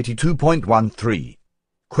 Question 82.13.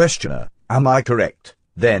 Questioner: am I correct,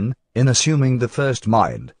 then, in assuming the first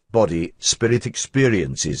mind, body, spirit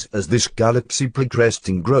experiences as this galaxy progressed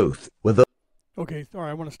in growth were the... Okay, all right,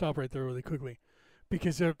 I want to stop right there really quickly,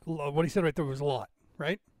 because what he said right there was a lot,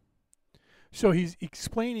 right? So he's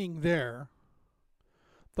explaining there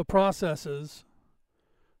the processes,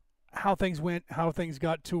 how things went, how things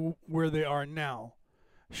got to where they are now,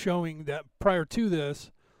 showing that prior to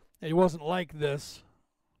this, it wasn't like this,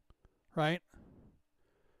 right?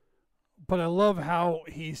 But I love how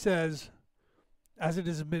he says, as it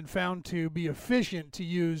has been found to be efficient to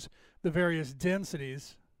use the various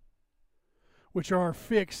densities, which are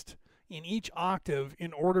fixed in each octave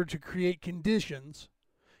in order to create conditions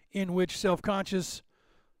in which self-conscious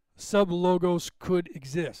sub-Logos could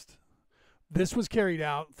exist. This was carried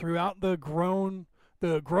out throughout the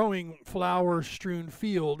growing flower-strewn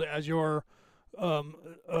field, as your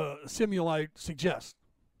simile suggests,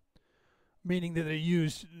 meaning that they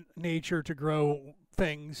used nature to grow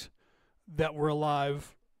things that were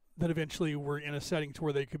alive, that eventually were in a setting to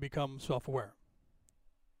where they could become self-aware.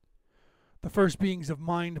 The first beings of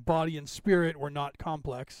mind, body, and spirit were not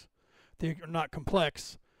complex. They are not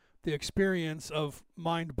complex. The experience of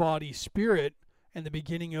mind, body, spirit, and the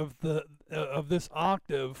beginning of this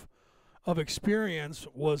octave of experience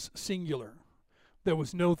was singular. There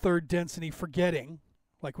was no third density forgetting,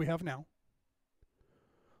 like we have now.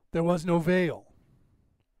 There was no veil.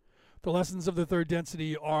 The lessons of the third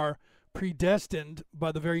density are predestined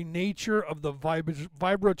by the very nature of the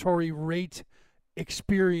vibratory rate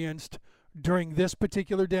experienced during this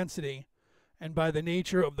particular density, and by the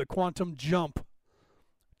nature of the quantum jump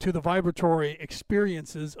to the vibratory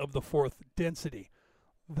experiences of the fourth density.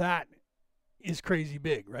 That is crazy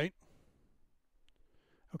big, right?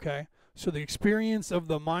 Okay, so the experience of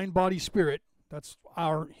the mind, body, spirit, that's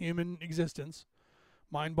our human existence,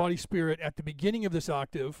 mind, body, spirit, at the beginning of this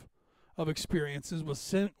octave of experiences was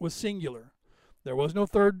singular. There was no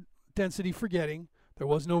third density forgetting. There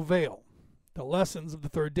was no veil. The lessons of the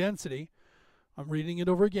third density, I'm reading it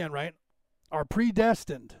over again, right, are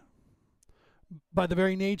predestined by the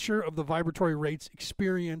very nature of the vibratory rates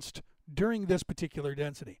experienced during this particular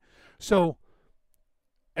density. So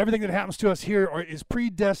everything that happens to us here is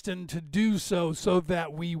predestined to do so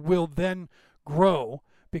that we will then grow,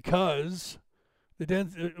 because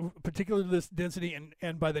particularly this density,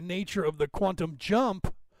 and by the nature of the quantum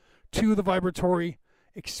jump to the vibratory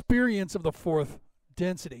experience of the fourth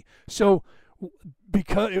density. So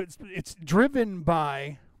because it's driven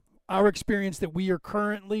by our experience that we are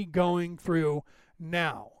currently going through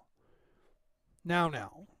now,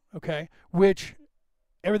 okay, which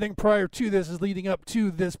everything prior to this is leading up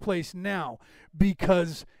to this place now,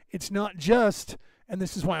 because it's not just, and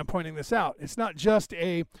this is why I'm pointing this out, it's not just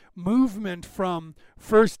a movement from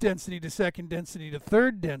first density to second density to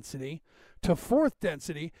third density to fourth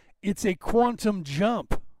density, it's a quantum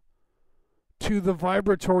jump to the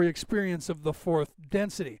vibratory experience of the fourth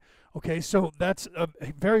density. Okay, so that's a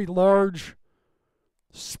very large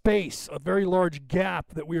space, a very large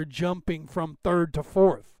gap that we're jumping from third to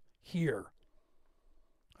fourth here.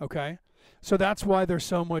 Okay, so that's why there's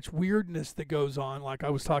so much weirdness that goes on, like I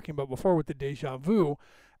was talking about before with the deja vu.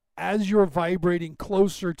 As you're vibrating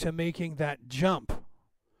closer to making that jump,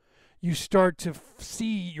 you start to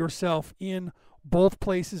see yourself in both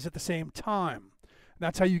places at the same time.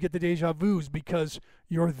 That's how you get the deja vus, because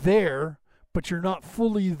you're there, but you're not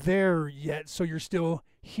fully there yet, so you're still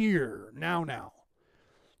here, now.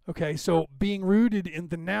 Okay, so being rooted in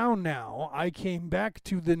the now, I came back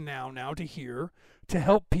to the now to here to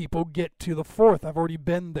help people get to the fourth. I've already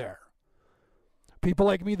been there. People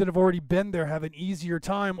like me that have already been there have an easier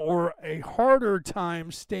time or a harder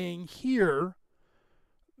time staying here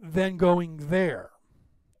than going there.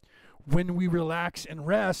 When we relax and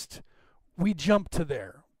rest, we jump to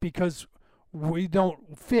there because we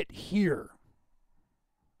don't fit here.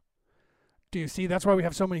 Do you see? That's why we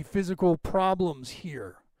have so many physical problems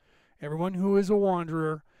here. Everyone who is a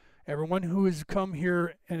wanderer, everyone who has come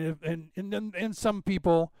here, and some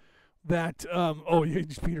people that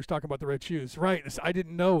Peter's talking about the red shoes, right? I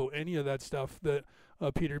didn't know any of that stuff that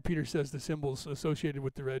Peter says the symbols associated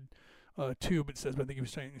with the red tube. It says, but I think he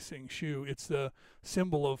was saying shoe. It's the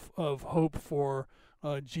symbol of hope for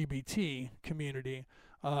GBT community.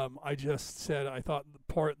 I just said I thought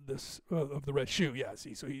part of the red shoe. Yeah,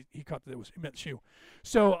 see, so he caught that it meant shoe.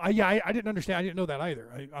 So I didn't understand. I didn't know that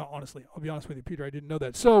either. Honestly, I'll be honest with you, Peter. I didn't know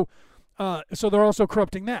that. So they're also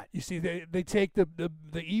corrupting that. You see, they take the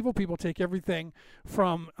evil people take everything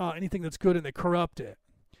from anything that's good and they corrupt it.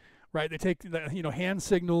 Right? They take the hand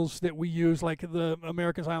signals that we use, like the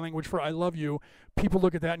American Sign Language for "I love you." People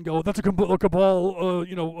look at that and go, "That's a cabal,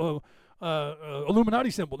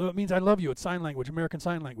 Illuminati symbol. No, it means I love you. It's sign language, American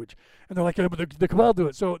Sign Language." And they're like, but the cabal do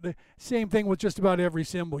it. So the same thing with just about every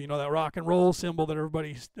symbol. That rock and roll symbol that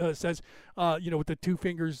everybody says, with the two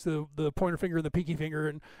fingers, the pointer finger and the pinky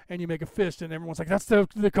finger, and you make a fist, and everyone's like, that's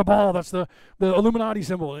the cabal. That's the Illuminati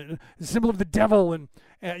symbol, the symbol of the devil. And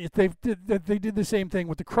they did the same thing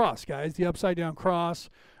with the cross, guys. The upside down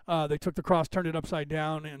cross. They took the cross, turned it upside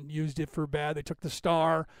down, and used it for bad. They took the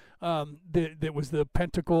star that was the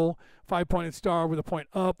pentacle, 5-pointed star with a point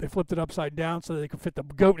up. They flipped it upside down so that they could fit the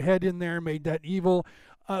goat head in there, made that evil.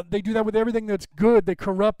 They do that with everything that's good. They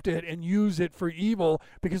corrupt it and use it for evil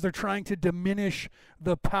because they're trying to diminish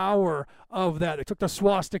the power of that. They took the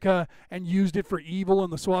swastika and used it for evil,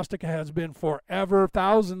 and the swastika has been forever,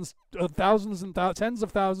 tens of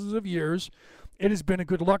thousands of years. It has been a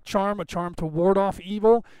good luck charm, a charm to ward off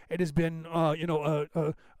evil. It has been,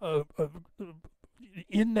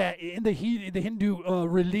 in the Hindu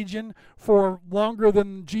religion for longer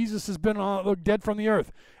than Jesus has been dead from the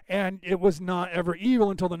earth. And it was not ever evil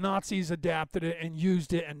until the Nazis adapted it and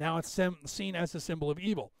used it, and now it's seen as a symbol of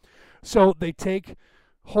evil. So they take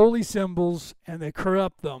holy symbols and they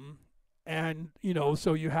corrupt them. And,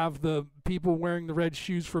 so you have the people wearing the red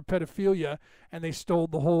shoes for pedophilia, and they stole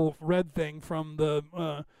the whole red thing from the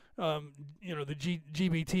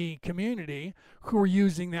GBT community, who are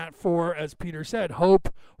using that for, as Peter said,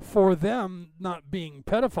 hope for them not being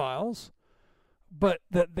pedophiles, but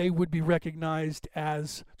that they would be recognized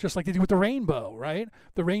as, just like they do with the rainbow, right?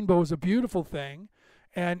 The rainbow is a beautiful thing,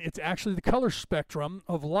 and it's actually the color spectrum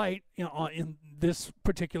of light in this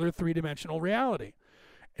particular three-dimensional reality.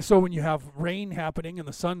 So when you have rain happening and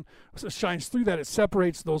the sun shines through that, it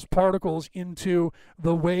separates those particles into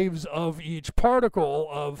the waves of each particle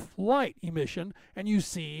of light emission, and you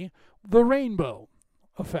see the rainbow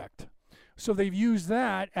effect. So they've used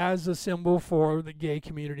that as a symbol for the gay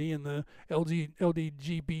community and the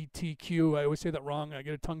LGBTQ, I always say that wrong, I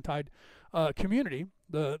get a tongue-tied, community,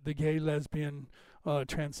 the gay, lesbian,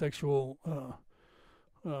 transsexual,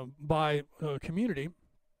 bi community.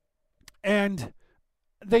 And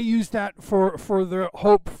they use that for their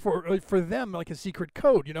hope for them, like a secret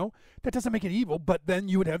code, That doesn't make it evil, but then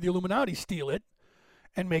you would have the Illuminati steal it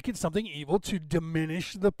and make it something evil to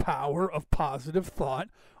diminish the power of positive thought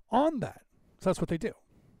on that. So that's what they do.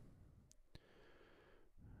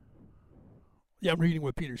 Yeah, I'm reading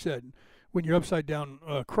what Peter said. When your upside down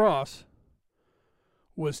cross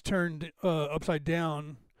was turned upside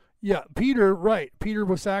down, yeah, Peter, right. Peter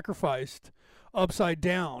was sacrificed upside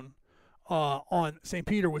down. On St.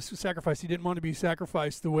 Peter was sacrificed. He didn't want to be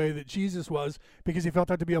sacrificed the way that Jesus was because he felt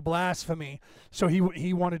that to be a blasphemy. So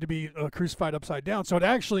he wanted to be crucified upside down. So it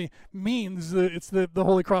actually means it's the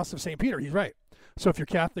Holy Cross of St. Peter. He's right. So if you're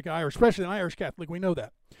Catholic, Irish, especially an Irish Catholic, we know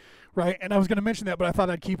that. Right, and I was going to mention that, but I thought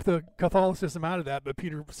I'd keep the Catholicism out of that. But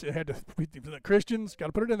Peter had to, the Christians, got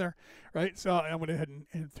to put it in there, right? So I went ahead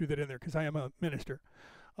and threw that in there because I am a minister.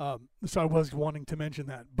 So I was wanting to mention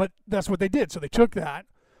that. But that's what they did. So they took that,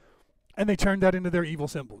 and they turned that into their evil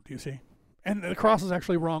symbol, do you see? And the cross is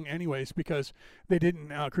actually wrong anyways because they didn't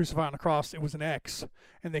crucify on a cross. It was an X,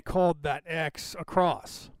 and they called that X a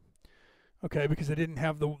cross. Okay, because they didn't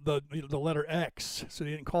have the letter X, so they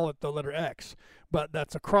didn't call it the letter X. But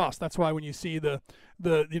that's a cross. That's why when you see the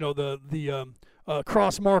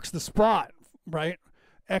cross marks the spot, right?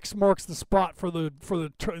 X marks the spot for the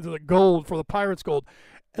gold, for the pirate's gold.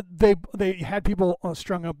 They had people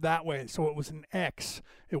strung up that way, so it was an X.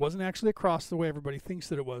 It wasn't actually a cross the way everybody thinks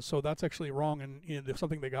that it was. So that's actually wrong, and there's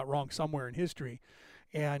something they got wrong somewhere in history.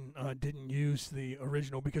 And didn't use the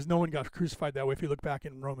original because no one got crucified that way. If you look back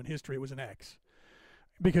in Roman history, it was an X.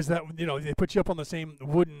 Because that, they put you up on the same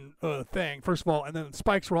wooden thing, first of all, and then the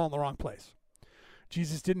spikes were all in the wrong place.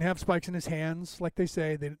 Jesus didn't have spikes in his hands, like they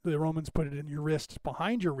say. The Romans put it in your wrist,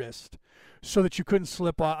 behind your wrist, so that you couldn't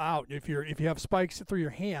slip out. If you have spikes through your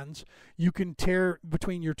hands, you can tear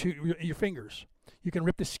between your fingers. You can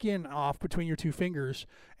rip the skin off between your two fingers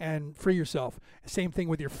and free yourself. Same thing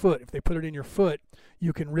with your foot. If they put it in your foot,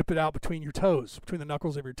 you can rip it out between your toes, between the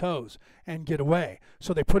knuckles of your toes, and get away.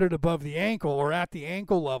 So they put it above the ankle or at the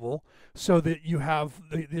ankle level so that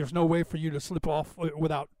there's no way for you to slip off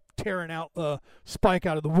without tearing out the spike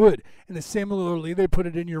out of the wood. And then similarly, they put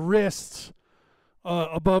it in your wrists,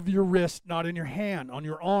 above your wrist, not in your hand, on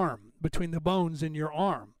your arm, between the bones in your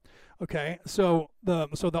arm. Okay, so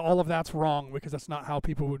all of that's wrong because that's not how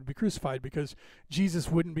people would be crucified because Jesus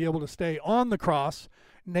wouldn't be able to stay on the cross,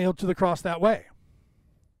 nailed to the cross that way.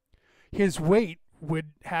 His weight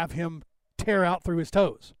would have him tear out through his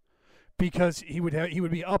toes because he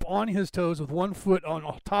would be up on his toes with one foot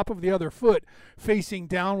on top of the other foot facing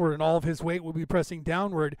downward, and all of his weight would be pressing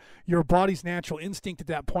downward. Your body's natural instinct at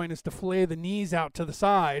that point is to flay the knees out to the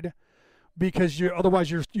side, because otherwise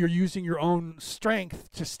you're using your own strength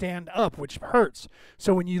to stand up, which hurts.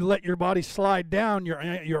 So when you let your body slide down,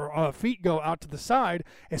 your feet go out to the side.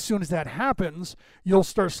 As soon as that happens, you'll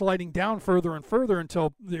start sliding down further and further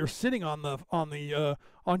until you're sitting on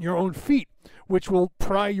your own feet, which will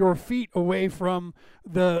pry your feet away from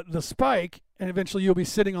the spike, and eventually you'll be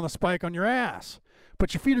sitting on the spike on your ass.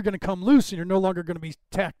 But your feet are going to come loose and you're no longer going to be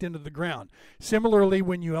tacked into the ground. Similarly,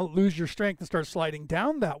 when you lose your strength and start sliding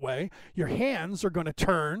down that way, your hands are going to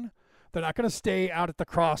turn. They're not going to stay out at the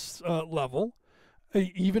cross level.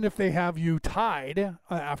 Even if they have you tied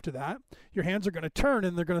after that, your hands are going to turn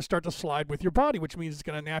and they're going to start to slide with your body, which means it's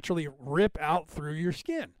going to naturally rip out through your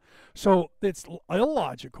skin. So it's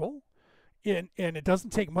illogical, and it doesn't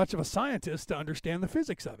take much of a scientist to understand the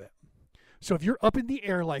physics of it. So if you're up in the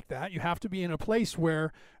air like that, you have to be in a place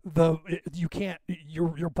where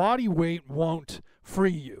your body weight won't free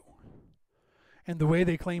you. And the way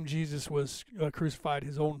they claim Jesus was crucified,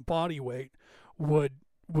 his own body weight would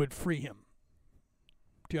free him.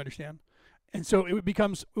 Do you understand? And so when it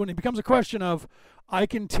becomes a question of, I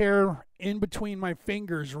can tear in between my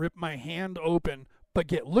fingers, rip my hand open, but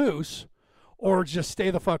get loose, or just stay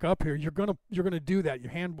the fuck up here, you're gonna do that.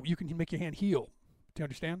 You can make your hand heal. Do you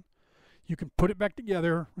understand? You can put it back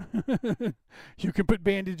together. You can put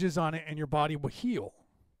bandages on it and your body will heal.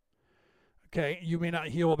 Okay, you may not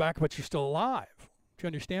heal back, but you're still alive. Do you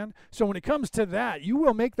understand? So when it comes to that, you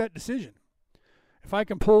will make that decision. If I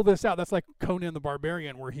can pull this out, that's like Conan the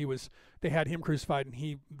Barbarian, where they had him crucified and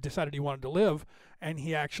he decided he wanted to live, and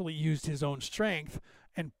he actually used his own strength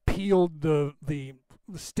and peeled the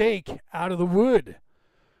stake out of the wood.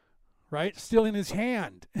 Right? Still in his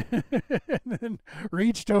hand. And then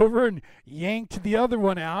reached over and yanked the other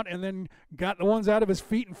one out and then got the ones out of his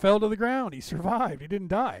feet and fell to the ground. He survived. He didn't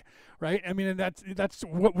die. Right? I mean, and that's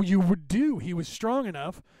what you would do. He was strong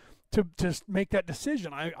enough to make that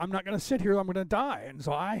decision. I'm not going to sit here. I'm going to die. And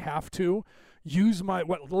so I have to use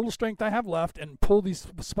what little strength I have left and pull these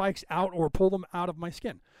spikes out, or pull them out of my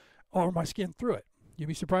skin, or my skin through it. You'd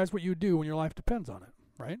be surprised what you would do when your life depends on it.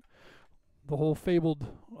 Right? The whole fabled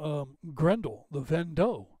Grendel, the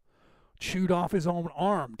Vendôme, chewed off his own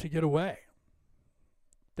arm to get away.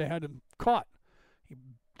 They had him caught. He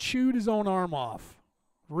chewed his own arm off,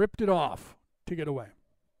 ripped it off to get away.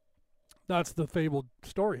 That's the fabled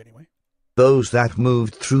story anyway. Those that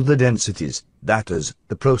moved through the densities, that is,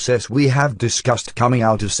 the process we have discussed coming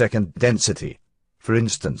out of second density. For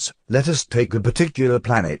instance, let us take a particular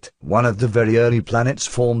planet, one of the very early planets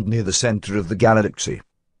formed near the center of the galaxy.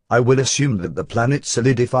 I will assume that the planet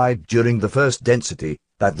solidified during the first density,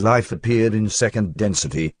 that life appeared in second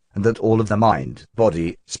density, and that all of the mind,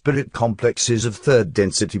 body, spirit complexes of third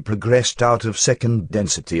density progressed out of second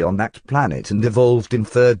density on that planet and evolved in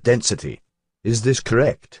third density. Is this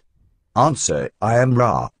correct? Answer: I am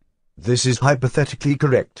Ra. This is hypothetically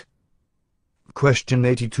correct. Question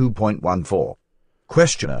 82.14.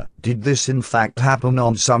 Questioner: did this in fact happen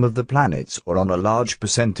on some of the planets or on a large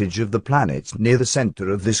percentage of the planets near the center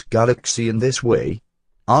of this galaxy in this way?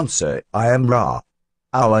 Answer: I am Ra.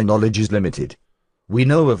 Our knowledge is limited. We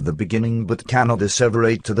know of the beginning but cannot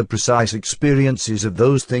asseverate to the precise experiences of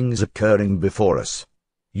those things occurring before us.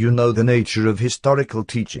 You know the nature of historical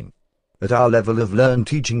teaching. At our level of learned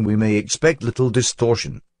teaching we may expect little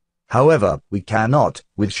distortion. However, we cannot,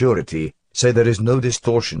 with surety, say there is no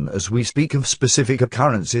distortion as we speak of specific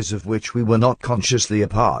occurrences of which we were not consciously a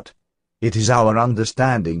part. It is our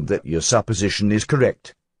understanding that your supposition is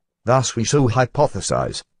correct. Thus we so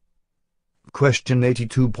hypothesize. Question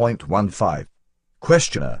 82.15.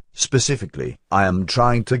 Questioner: specifically, I am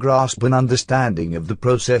trying to grasp an understanding of the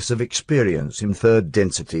process of experience in third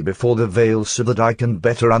density before the veil so that I can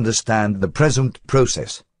better understand the present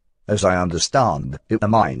process. As I understand it, the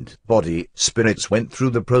mind, body, spirits went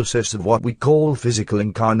through the process of what we call physical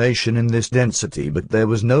incarnation in this density, but there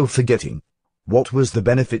was no forgetting. What was the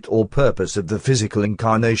benefit or purpose of the physical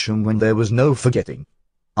incarnation when there was no forgetting?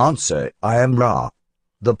 Answer: I am Ra.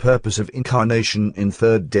 The purpose of incarnation in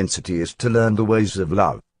third density is to learn the ways of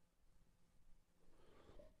love.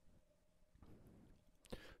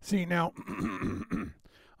 See, now,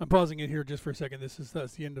 I'm pausing it here just for a second.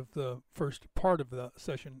 That's the end of the first part of the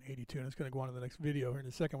session 82, and it's going to go on to the next video here in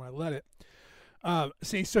a second when I let it.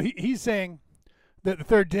 So he's saying that the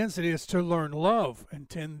third density is to learn love, and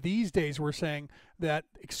in these days we're saying that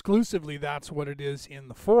exclusively that's what it is in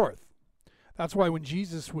the fourth. That's why when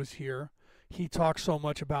Jesus was here, he talked so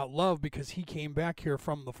much about love, because he came back here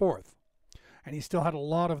from the fourth. And he still had a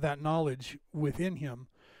lot of that knowledge within him.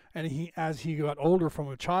 And as he got older from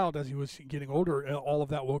a child, as he was getting older, all of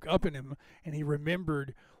that woke up in him, and he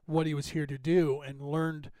remembered what he was here to do and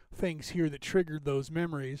learned things here that triggered those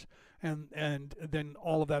memories, and then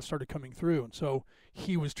all of that started coming through. And so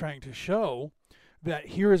he was trying to show that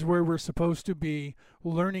here is where we're supposed to be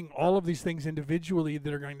learning all of these things individually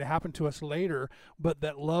that are going to happen to us later, but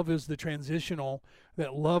that love is the transitional,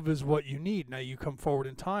 that love is what you need. Now you come forward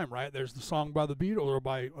in time, right? There's the song by the Beatles or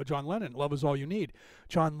by John Lennon, "Love is all you need."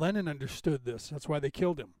 John Lennon understood this. That's why they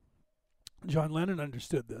killed him. John Lennon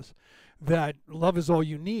understood this, that love is all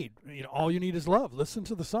you need. You know, all you need is love. Listen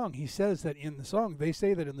to the song. He says that in the song. They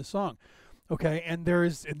say that in the song. Okay, and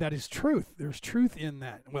that is truth. There's truth in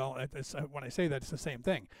that. Well, when I say that, it's the same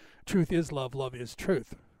thing. Truth is love. Love is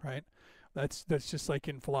truth, right? That's just like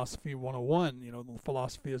in Philosophy 101. You know,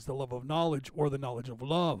 philosophy is the love of knowledge or the knowledge of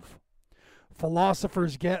love.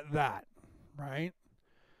 Philosophers get that, right?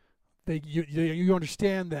 You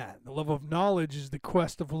understand that. The love of knowledge is the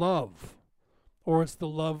quest of love, or it's the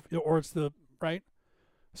love, or it's the, right?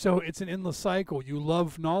 So it's an endless cycle. You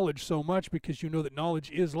love knowledge so much because you know that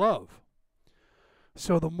knowledge is love.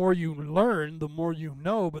 So the more you learn, the more you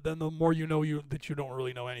know, but then the more you know that you don't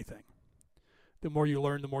really know anything. The more you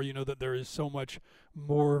learn, the more you know that there is so much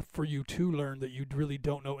more for you to learn, that you really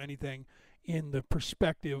don't know anything in the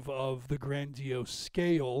perspective of the grandiose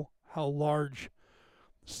scale, how large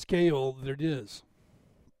scale that it is.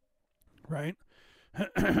 Right?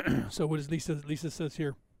 So what does Lisa says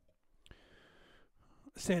here?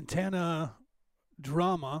 Santana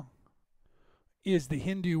Dharma is the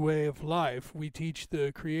Hindu way of life. We teach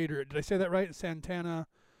the Creator. Did I say that right? Santana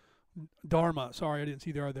Dharma. Sorry, I didn't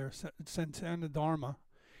see the R there. Santana Dharma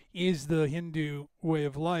is the Hindu way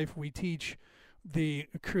of life. We teach the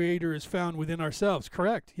Creator is found within ourselves.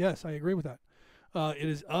 Correct. Yes, I agree with that. It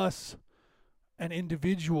is us, an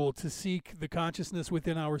individual, to seek the consciousness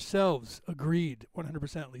within ourselves. Agreed.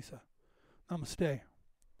 100%, Lisa. Namaste.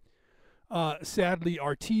 Sadly,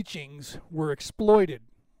 our teachings were exploited.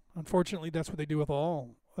 Unfortunately, that's what they do with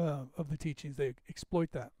all of the teachings. They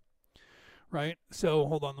exploit that, right? So,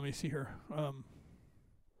 hold on, let me see here.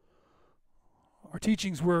 our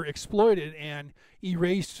teachings were exploited and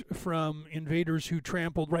erased from invaders who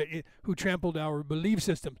trampled our belief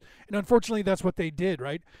systems. And unfortunately, that's what they did,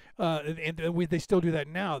 right? They still do that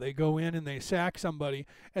now. They go in and they sack somebody,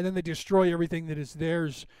 and then they destroy everything that is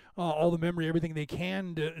theirs, all the memory, everything they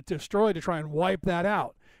can destroy to try and wipe that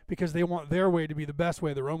out, because they want their way to be the best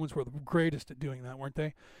way. The Romans were the greatest at doing that, weren't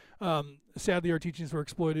they? Sadly, our teachings were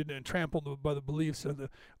exploited and trampled by the beliefs of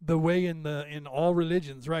the way in all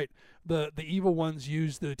religions, right? The evil ones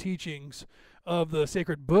used the teachings of the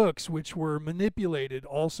sacred books, which were manipulated.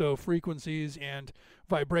 Also, frequencies and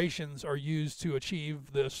vibrations are used to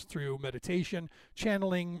achieve this through meditation,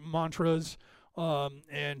 channeling, mantras,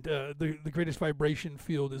 and the greatest vibration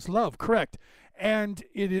field is love. Correct. And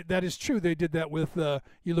that is true. They did that with,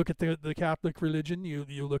 you look at the Catholic religion, you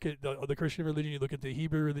look at the Christian religion, you look at the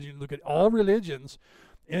Hebrew religion, you look at all religions,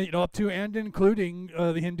 and, up to and including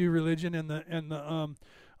the Hindu religion and the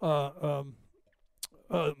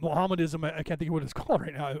Mohammedanism. I can't think of what it's called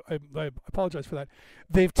right now. I apologize for that.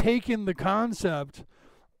 They've taken the concept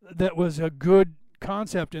that was a good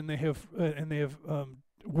concept, and they have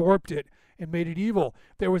warped it and made it evil.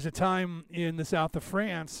 There was a time in the south of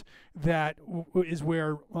France that is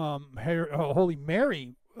where Holy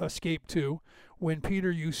Mary escaped to when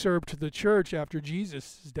Peter usurped the church after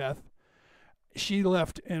Jesus' death. She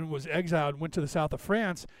left and was exiled, went to the south of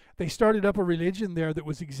France. They started up a religion there that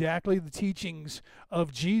was exactly the teachings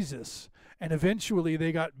of Jesus. And eventually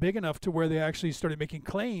they got big enough to where they actually started making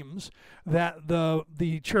claims that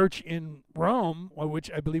the church in Rome, which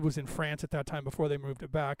I believe was in France at that time before they moved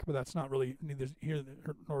it back, but that's not really neither here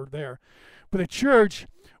nor there. But the church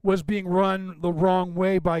was being run the wrong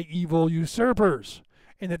way by evil usurpers,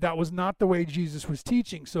 and that was not the way Jesus was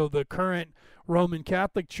teaching. So the current Roman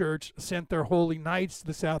Catholic Church sent their holy knights to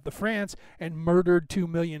the south of France and murdered 2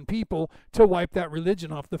 million people to wipe that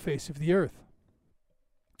religion off the face of the earth.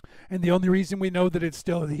 And the only reason we know that it's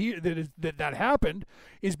still here, that happened,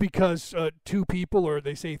 is because 2 people, or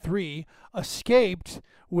they say 3, escaped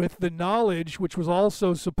with the knowledge, which was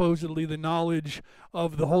also supposedly the knowledge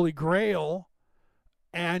of the Holy Grail.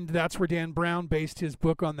 And that's where Dan Brown based his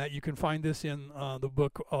book on that. You can find this in the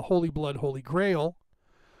book Holy Blood, Holy Grail.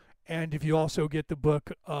 And if you also get the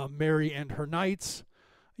book Mary and Her Knights,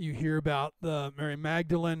 you hear about the Mary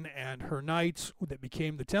Magdalene and her knights that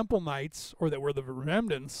became the Temple Knights, or that were the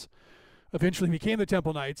remnants, eventually became the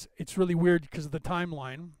Temple Knights. It's really weird because of the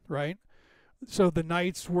timeline, right? So the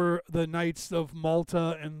knights were the Knights of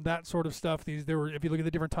Malta and that sort of stuff. There were, if you look at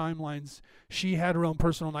the different timelines, she had her own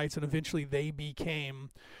personal knights, and eventually they became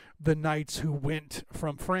the knights who went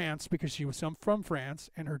from France, because she was from France,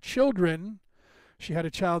 and her children. She had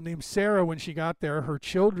a child named Sarah when she got there. Her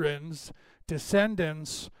children's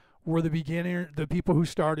descendants were the people who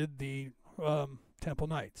started the Temple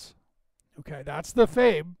Knights. Okay, that's the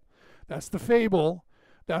fable.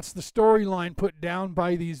 That's the storyline put down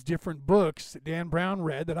by these different books that Dan Brown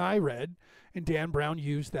read, that I read, and Dan Brown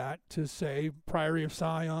used that to say Priory of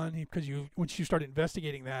Sion, because once you start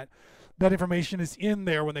investigating that information is in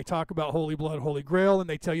there when they talk about Holy Blood, Holy Grail, and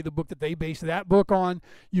they tell you the book that they base that book on.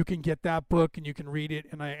 You can get that book and you can read it,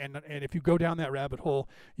 and if you go down that rabbit hole,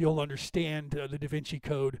 you'll understand the Da Vinci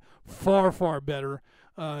Code far, far better,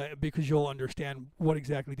 because you'll understand what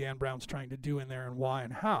exactly Dan Brown's trying to do in there and why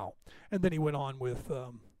and how. And then he went on with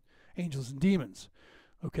angels and demons.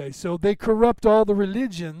 Okay, so they corrupt all the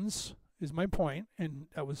religions, is my point, and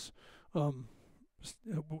that was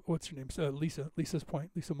what's her name? Lisa's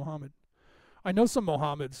point, Lisa Mohammed. I know some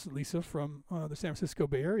Mohammeds, Lisa, from the San Francisco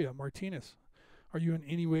Bay Area, Martinez. Are you in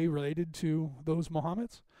any way related to those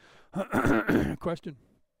Mohammeds? Question.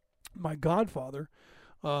 My godfather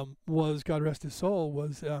was, God rest his soul,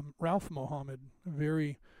 was Ralph Mohammed, a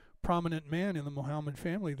very prominent man in the Mohammed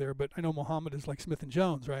family there. But I know Mohammed is like Smith and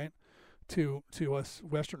Jones, right? To us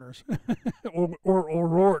Westerners, or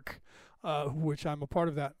O'Rourke, which I'm a part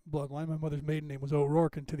of that bloodline. My mother's maiden name was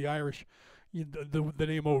O'Rourke, and to the Irish, the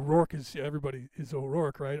name O'Rourke is, everybody is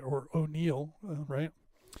O'Rourke, right? Or O'Neill, right?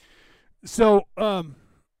 So,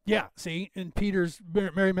 yeah, see, and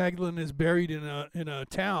Mary Magdalene is buried in a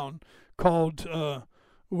town called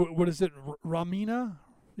what is it? Ramina?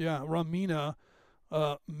 Yeah, Ramina.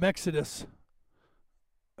 Mexodus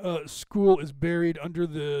school is buried under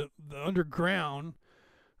the underground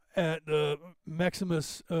at the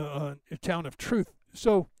Maximus town of Truth.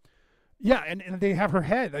 So, yeah, and they have her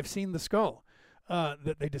head. I've seen the skull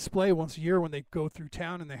that they display once a year when they go through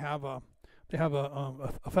town, and they have a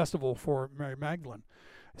festival for Mary Magdalene.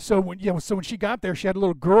 So when she got there, she had a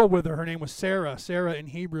little girl with her. Her name was Sarah. Sarah in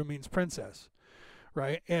Hebrew means princess,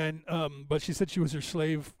 right? And but she said she was her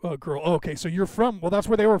slave girl. Oh, okay, so you're from, well, that's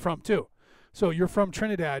where they were from too. So you're from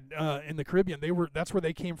Trinidad in the Caribbean. That's where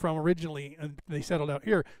they came from originally, and they settled out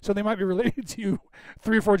here. So they might be related to you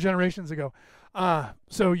 3 or 4 generations ago.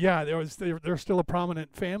 So yeah, they're still a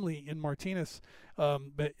prominent family in Martinez.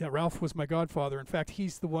 But yeah, Ralph was my godfather. In fact,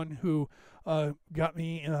 he's the one who got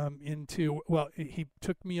me into. Well, he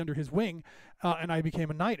took me under his wing, and I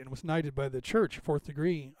became a knight and was knighted by the church, 4th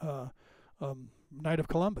degree, Knight of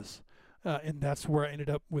Columbus. And that's where I ended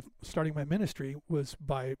up with starting my ministry, was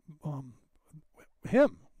by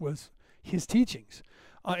him, was his teachings.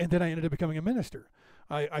 And then I ended up becoming a minister.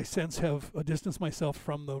 I since have distanced myself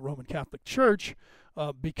from the Roman Catholic Church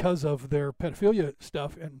because of their pedophilia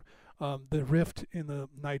stuff and the rift in the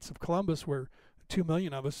Knights of Columbus, where 2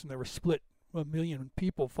 million of us, and there were split 1 million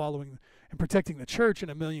people following and protecting the church, and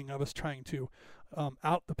 1 million of us trying to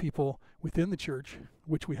out the people within the church,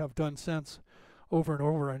 which we have done since over and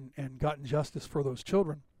over, and gotten justice for those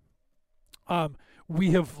children.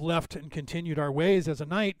 We have left and continued our ways as a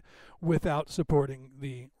knight without supporting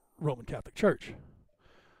the Roman Catholic Church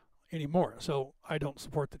anymore. So I don't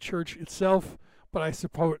support the church itself, but I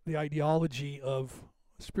support the ideology of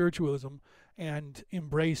spiritualism and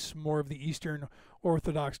embrace more of the Eastern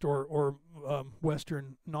Orthodox or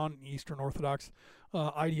Western non-Eastern Orthodox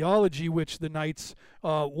ideology, which the Knights,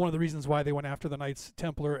 one of the reasons why they went after the Knights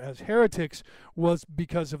Templar as heretics was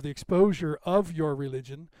because of the exposure of your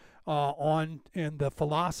religion and the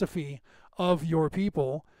philosophy of your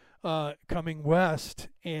people coming west.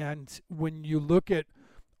 And when you look at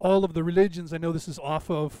all of the religions, I know this is off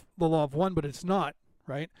of the Law of One, but it's not,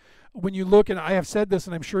 right? When you look, and I have said this,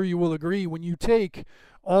 and I'm sure you will agree, when you take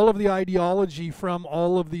all of the ideology from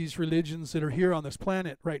all of these religions that are here on this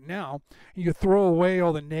planet right now, and you throw away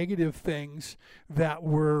all the negative things that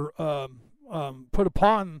were put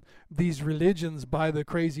upon these religions by the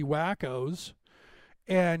crazy wackos,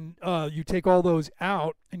 and you take all those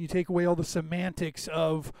out, and you take away all the semantics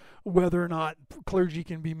of whether or not clergy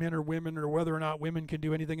can be men or women, or whether or not women can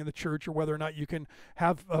do anything in the church, or whether or not you can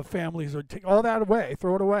have families, or take all that away,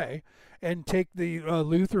 throw it away, and take the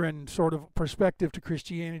Lutheran sort of perspective to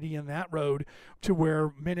Christianity in that road, to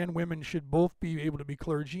where men and women should both be able to be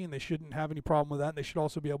clergy, and they shouldn't have any problem with that. They should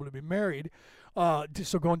also be able to be married.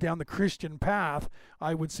 So going down the Christian path,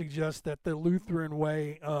 I would suggest that the Lutheran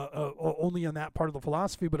way, only in that part of the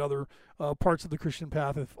philosophy, but other parts of the Christian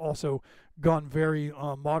path have also gone very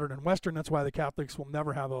modern and Western. That's why the Catholics will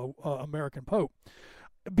never have a American Pope,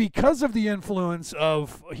 because of the influence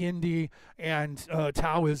of Hindi and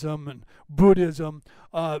Taoism and Buddhism.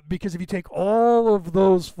 Because if you take all of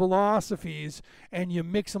those philosophies and you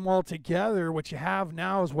mix them all together, what you have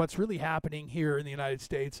now is what's really happening here in the United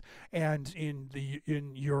States and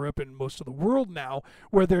in Europe and most of the world now,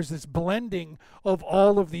 where there's this blending of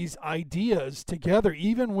all of these ideas together,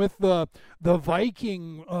 even with the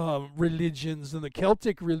Viking religions and the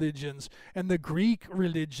Celtic religions and the Greek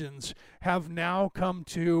religions have now come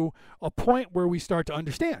to a point where we start to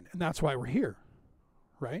understand, and that's why we're here,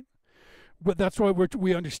 right? But that's why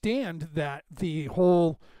we understand that the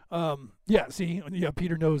whole,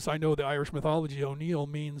 Peter knows. I know the Irish mythology. O'Neill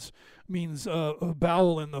means a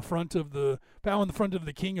bow in the front of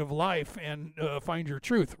the king of life, and find your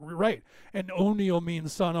truth, right? And O'Neill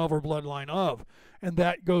means son of or bloodline of, and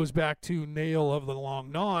that goes back to Nail of the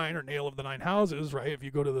Long Nine, or Nail of the Nine Houses, right? If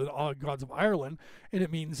you go to the Gods of Ireland, and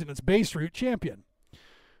it means in its base root champion,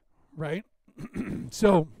 right?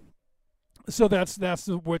 So that's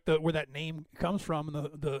where that name comes from,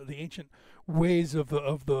 and the ancient ways of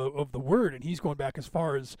the word. And he's going back as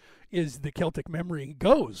far as the Celtic memory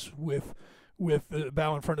goes, with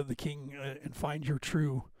bow in front of the king and find your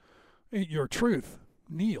truth,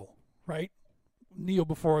 kneel, right? Kneel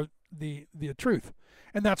before the truth,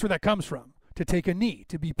 and that's where that comes from. To take a knee,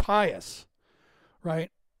 to be pious,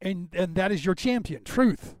 right? And that is your champion.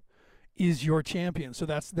 Truth is your champion. So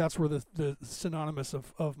that's where the synonymous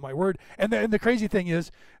of my word. And the crazy thing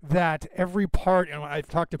is that every part, and I've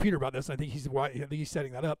talked to Peter about this, and I think he's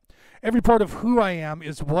setting that up. Every part of who I am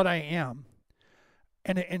is what I am,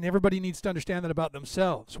 and everybody needs to understand that about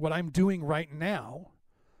themselves. What I'm doing right now,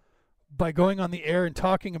 by going on the air and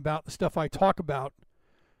talking about the stuff I talk about,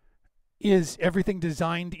 is everything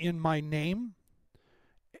designed in my name,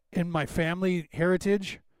 in my family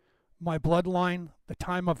heritage, my bloodline, the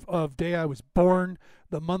time of day I was born,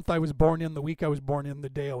 the month I was born in, the week I was born in, the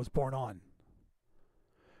day I was born on.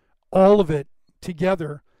 All of it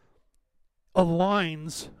together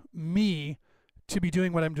aligns me to be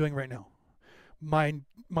doing what I'm doing right now.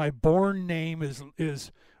 My born name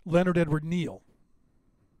is Leonard Edward Neal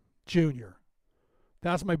Jr.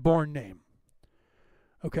 That's my born name.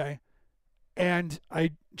 Okay? And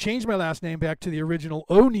I changed my last name back to the original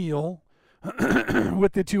O'Neill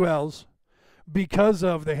with the two L's because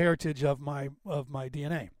of the heritage of my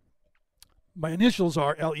DNA. My initials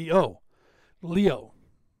are Leo, Leo.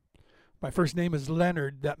 My first name is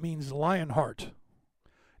Leonard. That means Lionheart.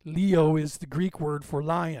 Leo is the Greek word for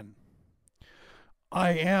lion.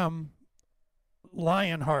 I am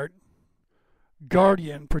Lionheart,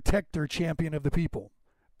 guardian, protector, champion of the people.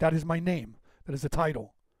 That is my name. That is the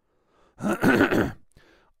title.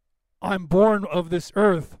 I'm born of this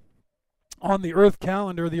earth on the earth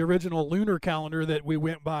calendar, the original lunar calendar that we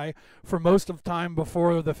went by for most of the time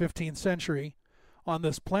before the 15th century on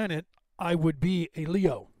this planet. I would be a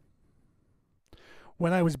Leo.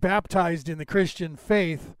 When I was baptized in the Christian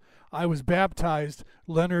faith, I was baptized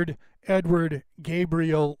Leonard Edward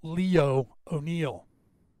Gabriel Leo O'Neill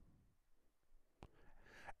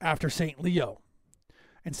after St. Leo.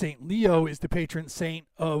 And St. Leo is the patron saint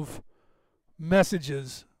of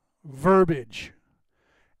messages, verbiage.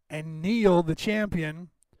 And Neil, the champion,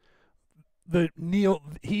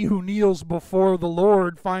 he who kneels before the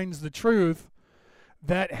Lord finds the truth.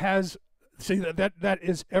 That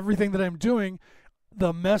is everything that I'm doing.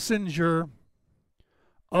 The messenger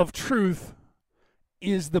of truth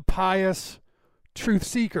is the pious truth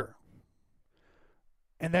seeker.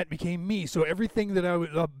 And that became me. So everything that I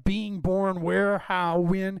was being born, where, how,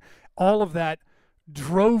 when, all of that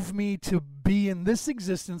drove me to be in this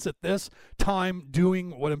existence at this time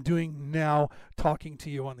doing what I'm doing now, talking to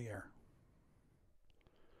you on the air.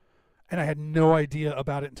 And I had no idea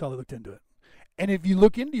about it until I looked into it. And if you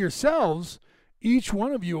look into yourselves, each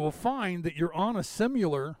one of you will find that you're on a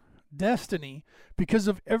similar destiny because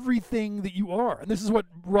of everything that you are. And this is what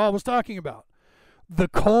Ra was talking about. The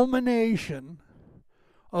culmination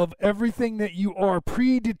of everything that you are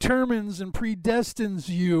predetermines and predestines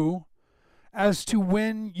you as to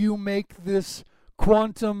when you make this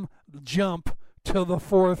quantum jump to the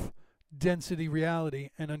fourth density reality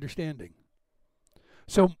and understanding.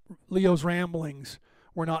 So Leo's ramblings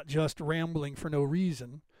were not just rambling for no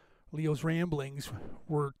reason. Leo's ramblings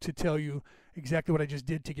were to tell you exactly what I just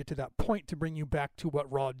did to get to that point, to bring you back to what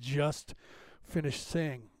Ra just finished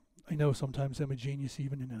saying. I know sometimes I'm a genius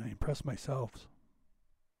even, and I impress myself.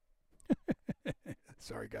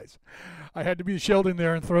 Sorry, guys. I had to be Sheldon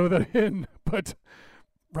there and throw that in, but,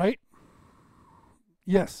 right?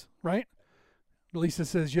 Yes, right? Lisa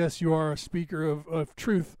says, yes, you are a speaker of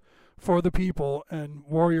truth for the people and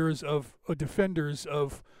warriors of defenders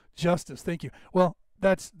of justice. Thank you. Well,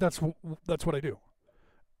 that's what I do.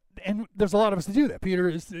 And there's a lot of us to do that. Peter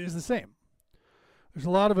is the same. There's a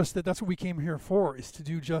lot of us that's what we came here for, is to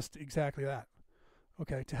do just exactly that.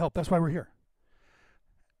 Okay, to help. That's why we're here.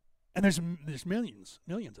 And there's millions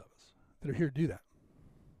of us that are here to do that.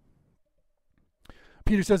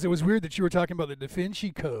 Peter says it was weird that you were talking about the Da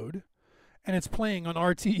Vinci Code, and it's playing on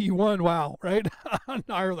RTE1. Wow, right? In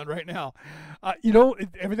Ireland right now.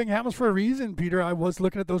 Everything happens for a reason, Peter. I was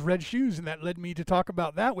looking at those red shoes, and that led me to talk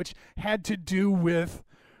about that, which had to do with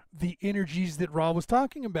the energies that Ra was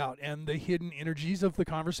talking about and the hidden energies of the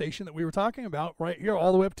conversation that we were talking about right here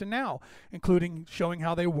all the way up to now, including showing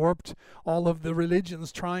how they warped all of the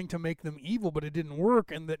religions, trying to make them evil, but it didn't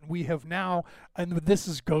work, and that we have now, and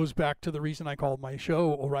this goes back to the reason I called my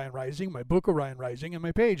show Orion Rising, my book Orion Rising, and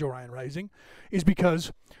my page Orion Rising, is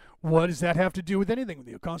because what does that have to do with anything?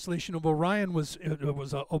 The constellation of Orion was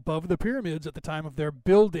above the pyramids at the time of their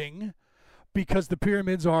building, because the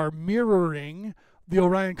pyramids are mirroring the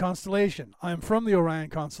Orion constellation. I am from the Orion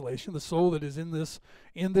constellation. The soul that is in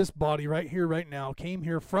this body right here, right now, came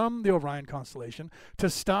here from the Orion constellation to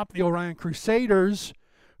stop the Orion Crusaders,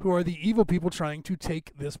 who are the evil people trying to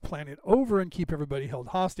take this planet over and keep everybody held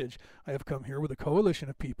hostage. I have come here with a coalition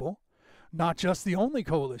of people, not just the only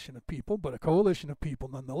coalition of people, but a coalition of people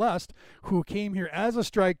nonetheless, who came here as a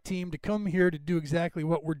strike team to come here to do exactly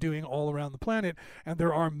what we're doing all around the planet. And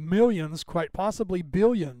there are millions, quite possibly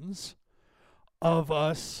billions, of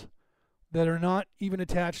us that are not even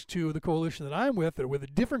attached to the coalition that I'm with, or with a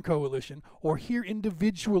different coalition, or here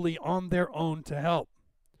individually on their own to help.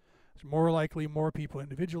 There's more likely more people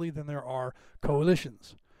individually than there are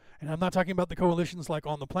coalitions. And I'm not talking about the coalitions like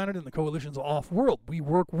on the planet and the coalitions off-world. We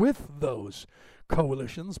work with those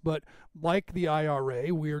coalitions, but like the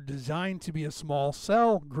IRA, we're designed to be a small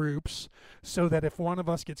cell groups so that if one of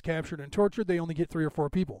us gets captured and tortured, they only get 3 or 4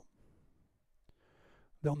 people.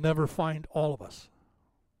 They'll never find all of us.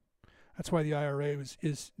 That's why the IRA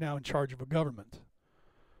is now in charge of a government.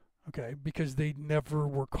 Okay, because they never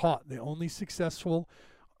were caught. The only successful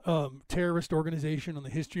terrorist organization in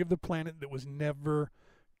the history of the planet that was never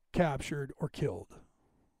captured or killed.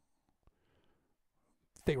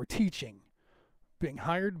 They were teaching, being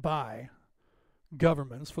hired by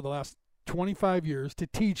governments for the last 25 years to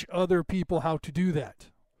teach other people how to do that.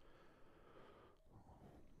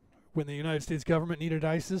 When the United States government needed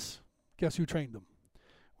ISIS, guess who trained them?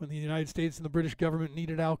 When the United States and the British government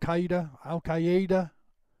needed Al-Qaeda,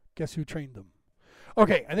 guess who trained them?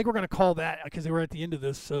 Okay, I think we're going to call that, because we're at the end of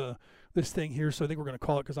this this thing here, so I think we're going to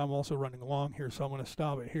call it, because I'm also running along here, so I'm going to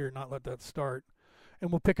stop it here, not let that start.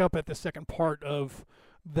 And we'll pick up at the second part of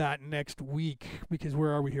that next week, because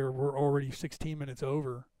where are we here? We're already 16 minutes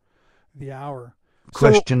over the hour.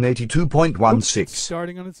 Question 82.16.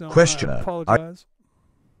 Starting on its own. Questioner, I apologize.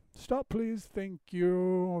 Stop, please. Thank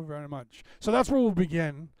you very much. So that's where we'll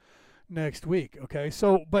begin next week, okay?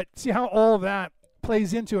 So, but see how all of that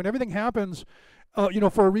plays into, and everything happens,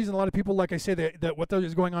 for a reason. A lot of people, like I say, that what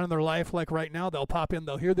is going on in their life, like right now, they'll pop in,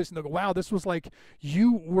 they'll hear this, and they'll go, wow, this was like,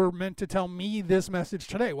 you were meant to tell me this message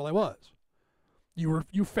today. Well, I was.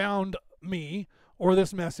 You found me or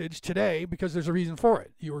this message today because there's a reason for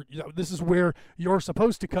it. This is where you're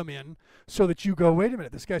supposed to come in so that you go, wait a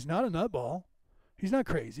minute, this guy's not a nutball. He's not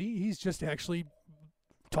crazy. He's just actually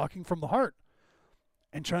talking from the heart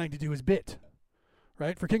and trying to do his bit,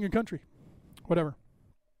 right? For king and country, whatever.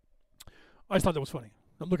 I just thought that was funny.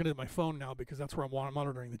 I'm looking at my phone now because that's where I'm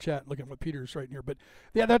monitoring the chat, looking at what Peter's writing here. But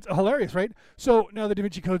yeah, that's hilarious, right? So now the Da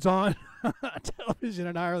Vinci Code's on television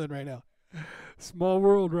in Ireland right now. Small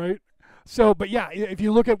world, right? So, but yeah, if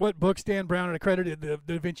you look at what books Dan Brown had accredited the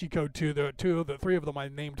Da Vinci Code to, the three of them I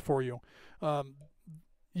named for you.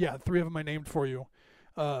 Yeah, three of them I named for you.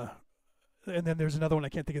 And then there's another one, I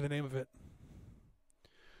can't think of the name of it.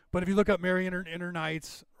 But if you look up Mary in her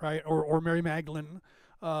Nights, right, or Mary Magdalene,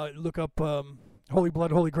 look up Holy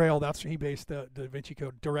Blood, Holy Grail. That's he based the Da Vinci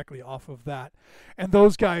Code directly off of that. And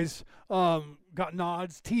those guys got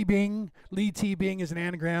nods. T. Bing, Lee T. Bing is an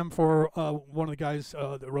anagram for one of the guys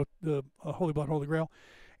that wrote the Holy Blood, Holy Grail.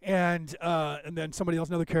 And then somebody else,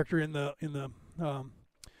 another character in the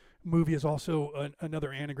movie is also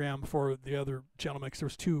another anagram for the other gentleman, because there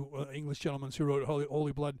was two English gentlemen who wrote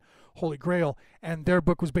Holy Blood, Holy Grail, and their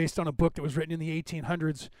book was based on a book that was written in the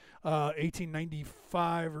 1800s,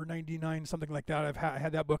 1895 or 99, something like that. I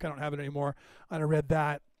had that book. I don't have it anymore. And I read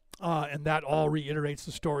that, and that all reiterates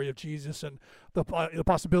the story of Jesus and the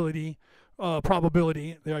possibility,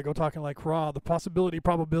 probability. There I go talking like raw. The possibility,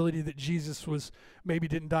 probability that Jesus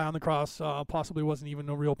didn't die on the cross, possibly wasn't even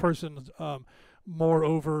a real person.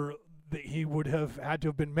 Moreover, that he would have had to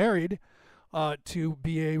have been married to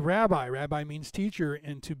be a rabbi. Rabbi means teacher,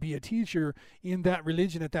 and to be a teacher in that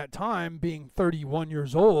religion at that time, being 31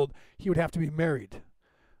 years old, he would have to be married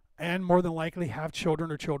and more than likely have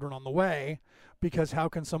children or children on the way, because how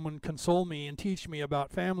can someone console me and teach me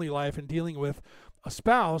about family life and dealing with a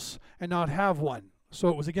spouse and not have one? So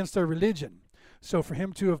it was against their religion. So for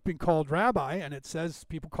him to have been called rabbi, and it says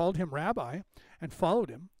people called him rabbi and followed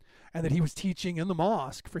him, and that he was teaching in the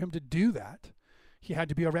mosque, for him to do that, he had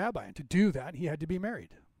to be a rabbi. And to do that, he had to be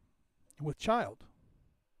married with child.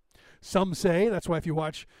 Some say, that's why if you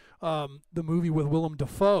watch the movie with Willem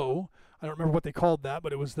Dafoe, I don't remember what they called that,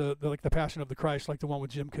 but it was the Passion of the Christ, like the one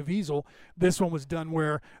with Jim Caviezel. This one was done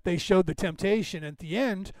where they showed the temptation at the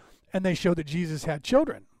end, and they showed that Jesus had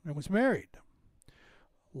children and was married.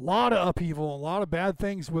 A lot of upheaval, a lot of bad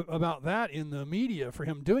things about that in the media for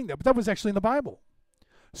him doing that, but that was actually in the Bible.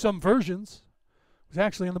 Some versions was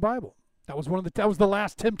actually in the Bible. That was the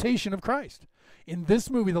last temptation of Christ. In this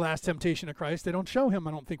movie, The Last Temptation of Christ, they don't show him,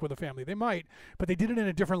 I don't think, with a family. They might, but they did it in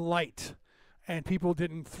a different light, and people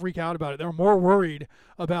didn't freak out about it. They were more worried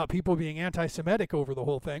about people being anti-Semitic over the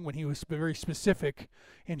whole thing, when he was very specific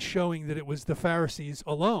in showing that it was the Pharisees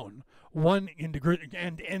alone. And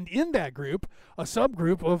in that group, a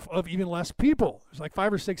subgroup of even less people. There's like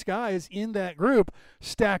 5 or 6 guys in that group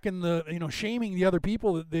stacking shaming the other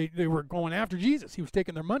people that they were going after Jesus. He was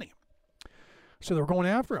taking their money. So they were going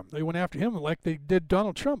after him. They went after him like they did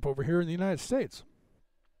Donald Trump over here in the United States.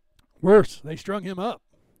 Worse, they strung him up,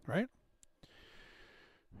 right?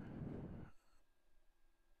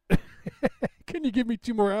 Can you give me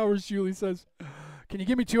 2 more hours, Julie says. Can you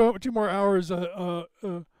give me two more hours,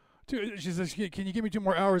 she says, can you give me 2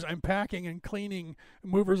 more hours? I'm packing and cleaning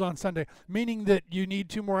movers on Sunday. Meaning that you need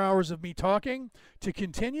 2 more hours of me talking to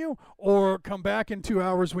continue, or come back in 2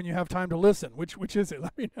 hours when you have time to listen? Which is it?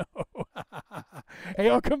 Let me know. Hey,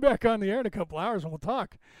 I'll come back on the air in a couple hours and we'll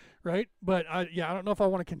talk, right? But I don't know if I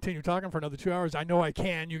want to continue talking for another 2 hours. I know I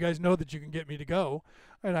can. You guys know that you can get me to go,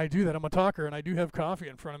 and I do that. I'm a talker, and I do have coffee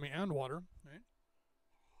in front of me and water, right?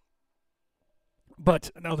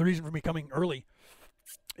 But now the reason for me coming early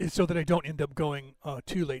is so that I don't end up going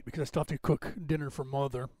too late, because I still have to cook dinner for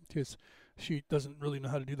Mother, because she doesn't really know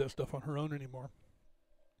how to do that stuff on her own anymore.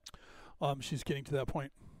 She's getting to that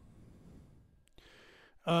point.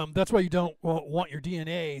 That's why you don't want your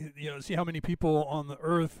DNA. See how many people on the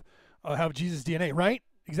earth have Jesus DNA, right?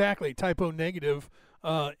 Exactly. Type O negative.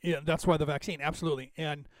 Yeah, that's why the vaccine. Absolutely.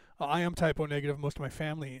 And I am type O negative. Most of my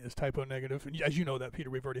family is type O negative. And as you know that, Peter,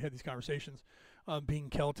 we've already had these conversations. Being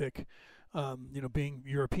Celtic, being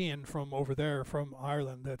European from over there, from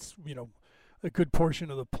Ireland, that's, a good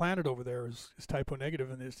portion of the planet over there is type O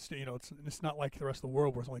negative, and it's not like the rest of the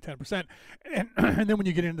world where it's only 10%. And and then when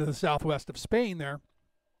you get into the southwest of Spain there,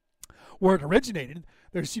 where it originated,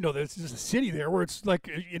 there's just a city there where it's like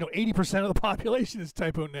 80% of the population is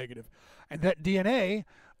type O negative, and that DNA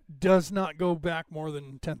does not go back more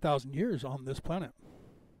than 10,000 years on this planet.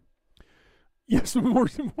 Yes, we're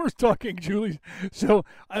talking, Julie. So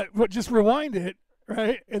just rewind it,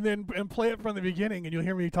 right, and play it from the beginning, and you'll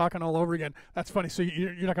hear me talking all over again. That's funny. So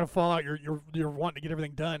you're not going to fall out. You're wanting to get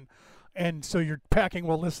everything done, and so you're packing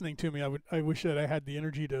while listening to me. I wish that I had the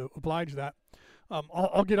energy to oblige that.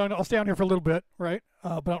 I'll get on. I'll stay on here for a little bit, right? But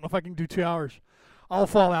I don't know if I can do 2 hours. I'll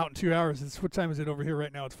fall out in 2 hours. What time is it over here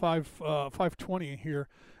right now? It's 5:20 here,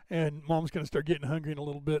 and Mom's gonna start getting hungry in a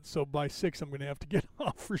little bit. So by 6, I'm gonna have to get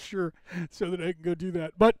off for sure, so that I can go do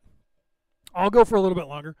that. But I'll go for a little bit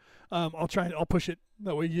longer. I'll try. I'll push it.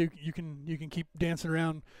 That way you can keep dancing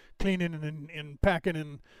around, cleaning and packing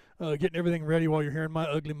and getting everything ready while you're hearing my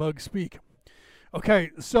ugly mug speak.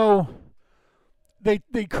 Okay, so.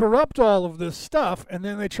 They corrupt all of this stuff, and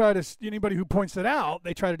then they try to, anybody who points it out,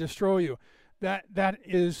 they try to destroy you. That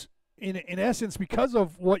is, in essence, because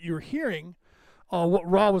of what you're hearing, what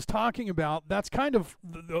Ra was talking about, that's kind of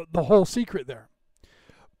the whole secret there.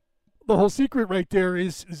 The whole secret right there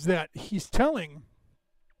is that he's telling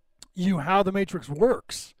you how the Matrix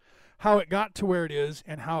works, how it got to where it is,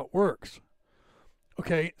 and how it works.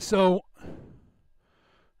 Okay, so...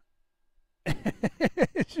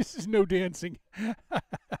 It's just no dancing.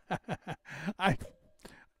 I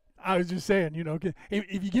was just saying,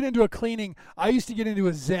 if you get into a cleaning, I used to get into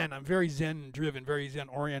a Zen. I'm very Zen driven, very Zen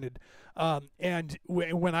oriented. And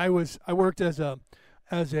when I worked as a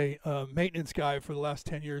maintenance guy for the last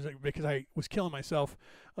 10 years because I was killing myself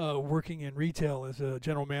working in retail as a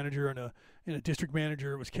general manager and a district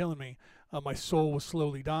manager. It was killing me. My soul was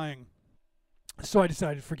slowly dying. So I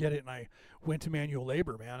decided to forget it, and I went to manual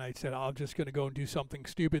labor, man. I said, I'm just going to go and do something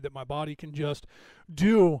stupid that my body can just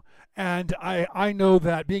do. And I know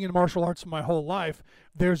that being in martial arts my whole life,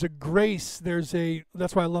 there's a grace,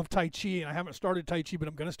 that's why I love Tai Chi, and I haven't started Tai Chi, but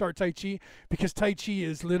I'm going to start Tai Chi, because Tai Chi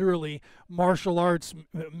is literally martial arts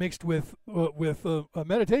mixed with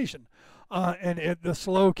meditation. And the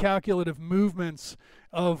slow, calculative movements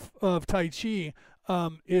of Tai Chi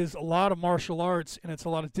is a lot of martial arts, and it's a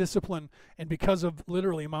lot of discipline. And because of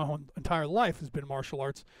literally my whole entire life has been martial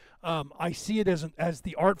arts, I see it as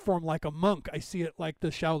the art form like a monk. I see it like the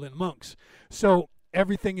Shaolin monks. So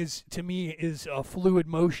everything is, to me, is a fluid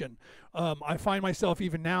motion. I find myself,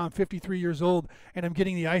 even now, I'm 53 years old, and I'm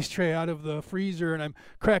getting the ice tray out of the freezer, and I'm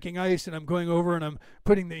cracking ice, and I'm going over and I'm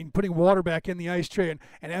putting water back in the ice tray.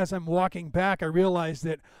 And as I'm walking back, I realize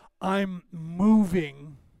that I'm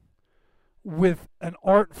moving with an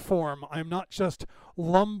art form. I'm not just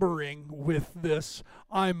lumbering with this.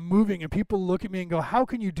 I'm moving, and people look at me and go, how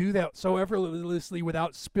can you do that so effortlessly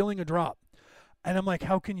without spilling a drop? And I'm like,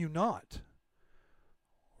 how can you not?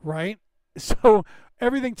 Right? So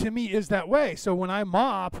everything to me is that way. So when I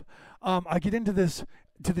mop, I get into this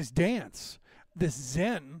dance, this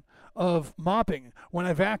Zen of mopping. When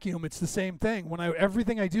I vacuum, it's the same thing.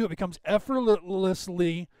 Everything I do, it becomes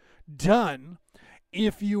effortlessly done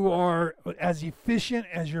if you are as efficient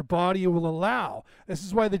as your body will allow. This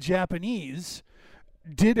is why the Japanese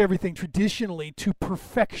did everything traditionally to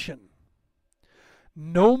perfection.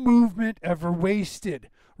 No movement ever wasted,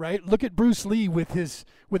 right? Look at Bruce Lee with his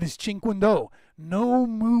Jeet Kune Do. No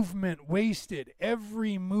movement wasted.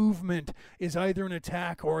 Every movement is either an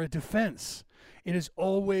attack or a defense. It is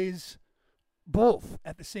always both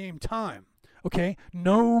at the same time. Okay,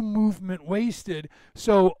 no movement wasted.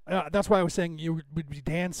 So that's why I was saying you would be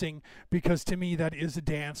dancing, because to me that is a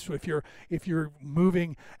dance. So if you're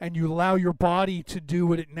moving and you allow your body to do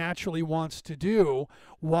what it naturally wants to do,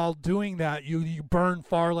 while doing that, you burn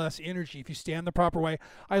far less energy if you stand the proper way.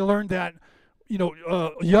 I learned that,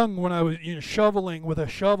 young, when I was shoveling with a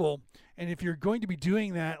shovel. And if you're going to be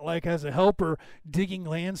doing that, like as a helper, digging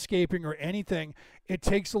landscaping or anything, it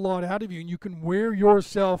takes a lot out of you. And you can wear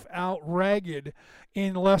yourself out ragged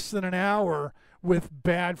in less than an hour with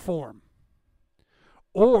bad form.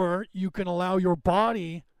 Or you can allow your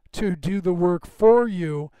body to do the work for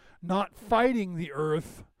you, not fighting the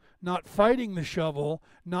earth, not fighting the shovel,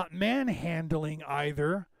 not manhandling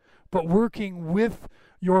either, but working with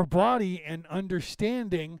your body and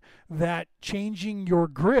understanding that changing your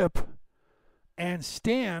grip and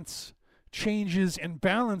stance changes and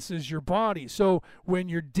balances your body. So when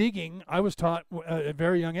you're digging, I was taught at a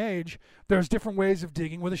very young age, there's different ways of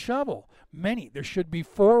digging with a shovel. Many. There should be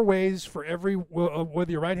 4 ways for every,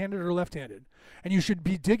 whether you're right-handed or left-handed. And you should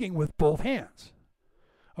be digging with both hands.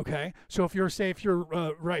 Okay, so if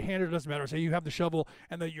you're right-handed, it doesn't matter. Say you have the shovel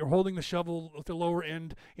and that you're holding the shovel with the lower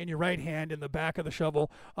end in your right hand and the back of the shovel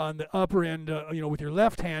on the upper end, with your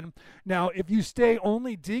left hand. Now, if you stay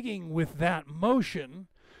only digging with that motion,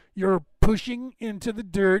 you're pushing into the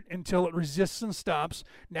dirt until it resists and stops.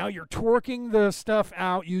 Now you're torquing the stuff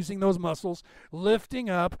out using those muscles, lifting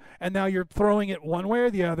up, and now you're throwing it one way or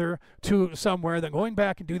the other to somewhere, then going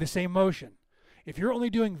back and do the same motion. If you're only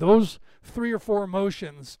doing those 3 or 4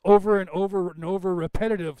 motions over and over and over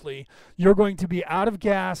repetitively, you're going to be out of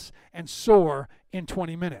gas and sore in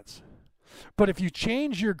 20 minutes. But if you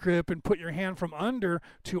change your grip and put your hand from under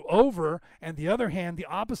to over and the other hand the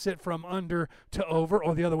opposite from under to over,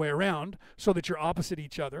 or the other way around, so that you're opposite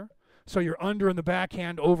each other, so you're under on the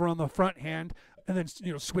backhand, over on the front hand, and then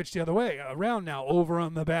switch the other way around now, over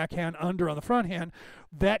on the backhand, under on the front hand,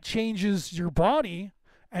 that changes your body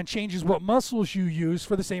and changes what muscles you use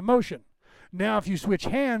for the same motion. Now if you switch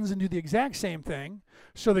hands and do the exact same thing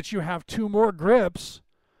so that you have 2 more grips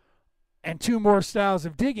and 2 more styles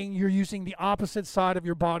of digging, you're using the opposite side of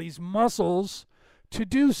your body's muscles to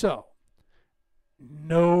do so.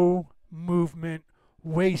 No movement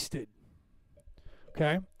wasted.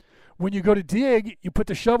 Okay? When you go to dig, you put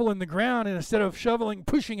the shovel in the ground, and instead of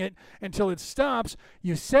pushing it until it stops,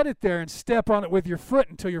 you set it there and step on it with your foot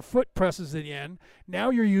until your foot presses it in. Now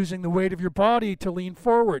you're using the weight of your body to lean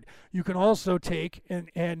forward. You can also take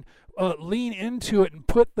and lean into it and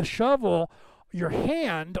put the shovel, your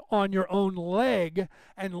hand, on your own leg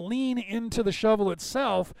and lean into the shovel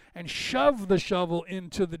itself and shove the shovel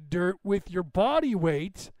into the dirt with your body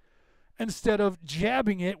weight instead of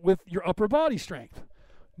jabbing it with your upper body strength.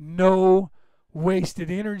 No wasted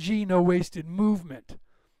energy, no wasted movement.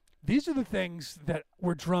 These are the things that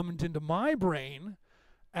were drummed into my brain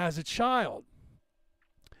as a child.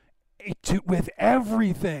 With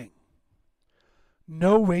everything.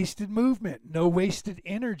 No wasted movement, no wasted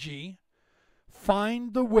energy.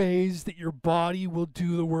 Find the ways that your body will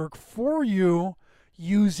do the work for you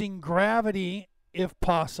using gravity, if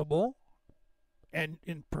possible, and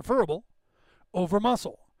preferable, over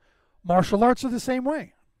muscle. Martial arts are the same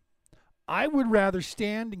way. I would rather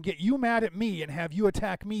stand and get you mad at me and have you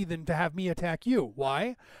attack me than to have me attack you.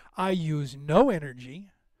 Why? I use no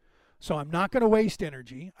energy, so I'm not going to waste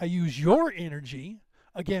energy. I use your energy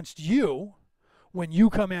against you. When you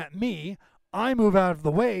come at me, I move out of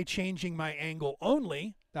the way, changing my angle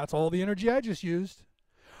only. That's all the energy I just used.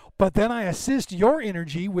 But then I assist your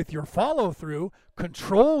energy with your follow-through,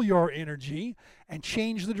 control your energy, and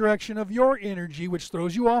change the direction of your energy, which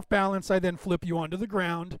throws you off balance. I then flip you onto the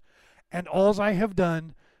ground. And all I have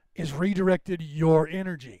done is redirected your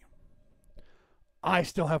energy. I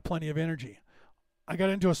still have plenty of energy. I got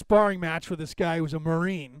into a sparring match with this guy who was a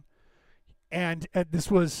Marine. And I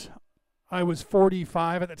was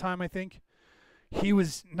 45 at the time, I think. He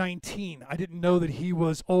was 19. I didn't know that he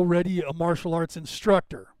was already a martial arts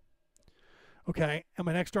instructor. Okay, and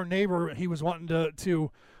my next door neighbor, he was wanting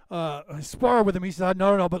to spar with him. He said,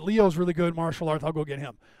 no, but Leo's really good at martial arts. I'll go get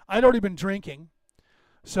him. I'd already been drinking.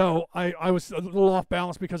 So I was a little off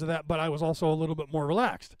balance because of that, but I was also a little bit more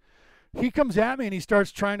relaxed. He comes at me and he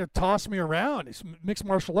starts trying to toss me around. He's mixed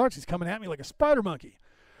martial arts. He's coming at me like a spider monkey.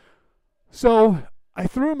 So I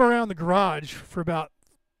threw him around the garage for about,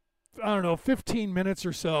 15 minutes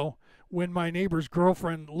or so when my neighbor's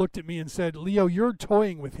girlfriend looked at me and said, Leo, you're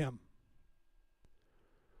toying with him.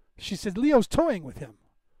 She said, Leo's toying with him.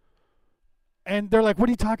 And they're like, what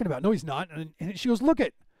are you talking about? No, he's not. And she goes,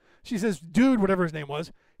 she says, dude, whatever his name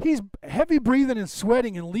was, he's heavy breathing and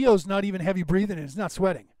sweating, and Leo's not even heavy breathing and he's not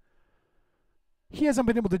sweating. He hasn't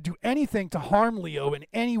been able to do anything to harm Leo in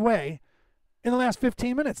any way in the last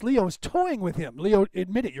 15 minutes. Leo is toying with him. Leo,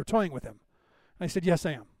 admit it, you're toying with him. And I said, yes,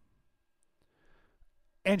 I am.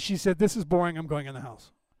 And she said, this is boring, I'm going in the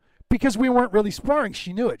house. Because we weren't really sparring,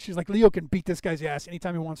 she knew it. She's like, Leo can beat this guy's ass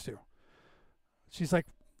anytime he wants to. She's like,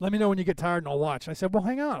 let me know when you get tired and I'll watch. And I said, well,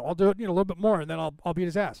 hang on, I'll do it a little bit more and then I'll beat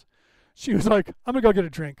his ass. She was like, I'm going to go get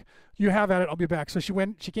a drink. You have at it, I'll be back. So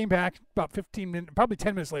she came back about 15 minutes, probably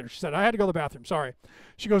 10 minutes later. She said, I had to go to the bathroom, sorry.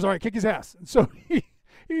 She goes, all right, kick his ass. And so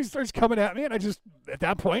he starts coming at me, and I just, at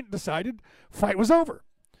that point, decided fight was over,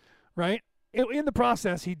 right? In the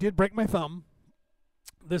process, he did break my thumb.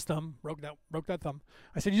 This thumb, broke that thumb.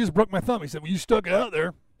 I said, you just broke my thumb. He said, well, you stuck it out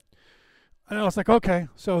there. And I was like, okay.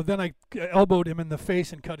 So then I elbowed him in the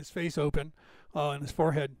face and cut his face open, and his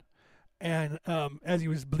forehead. And as he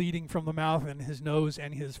was bleeding from the mouth and his nose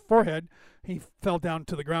and his forehead, he fell down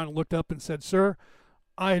to the ground and looked up and said, "Sir,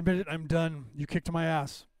 I admit it, I'm done. You kicked my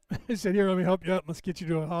ass." I said, "Here, let me help you up. Let's get you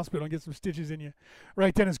to a hospital and get some stitches in you."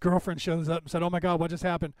 Right then his girlfriend shows up and said, "Oh my God, what just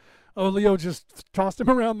happened?" "Oh, Leo just tossed him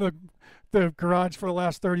around the garage for the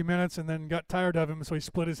last 30 minutes and then got tired of him, so he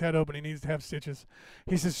split his head open. He needs to have stitches."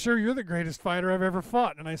 He says, "Sure, you're the greatest fighter I've ever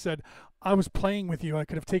fought." And I said, "I was playing with you. I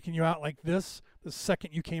could have taken you out like this the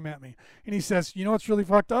second you came at me." And he says, "You know what's really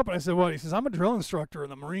fucked up?" And I said, "What?" He says, "I'm a drill instructor in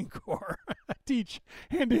the Marine Corps. I teach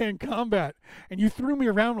hand-to-hand combat. And you threw me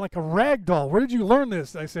around like a rag doll. Where did you learn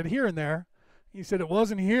this?" I said, "Here and there." He said, "It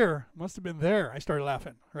wasn't here. It must have been there." I started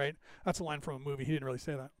laughing, right? That's a line from a movie. He didn't really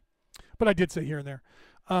say that. But I did say here and there.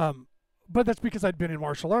 But that's because I'd been in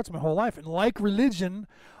martial arts my whole life. And like religion,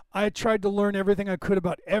 I tried to learn everything I could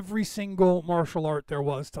about every single martial art there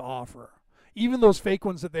was to offer. Even those fake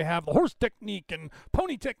ones that they have, the horse technique and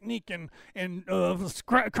pony technique and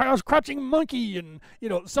crouching monkey, and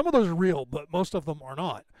some of those are real, but most of them are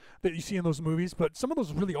not, that you see in those movies. But some of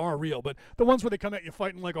those really are real. But the ones where they come at you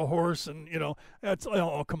fighting like a horse, and that's,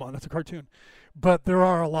 oh come on, that's a cartoon. But there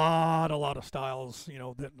are a lot of styles,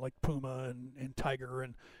 that like Puma and Tiger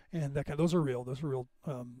and that kind. Those are real. Those are real.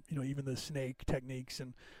 Even the snake techniques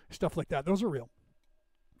and stuff like that. Those are real.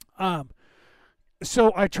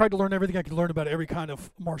 So I tried to learn everything I could learn about every kind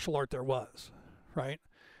of martial art there was, right?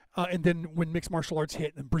 And then when mixed martial arts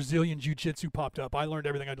hit and Brazilian Jiu-Jitsu popped up, I learned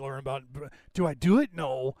everything I'd learn about. Do I do it?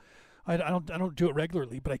 No, I don't do it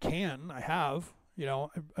regularly, but I can. I have. I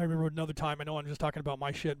remember another time. I know I'm just talking about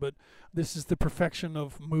my shit, but this is the perfection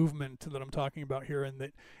of movement that I'm talking about here, and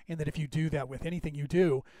that if you do that with anything you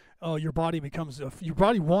do, your body your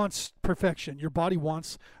body wants perfection. Your body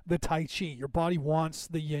wants the Tai Chi. Your body wants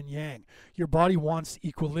the Yin Yang. Your body wants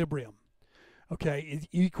equilibrium. Okay,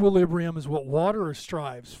 equilibrium is what water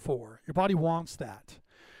strives for. Your body wants that.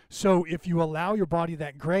 So if you allow your body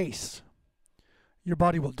that grace, your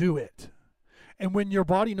body will do it. And when your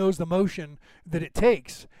body knows the motion that it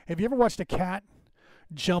takes, have you ever watched a cat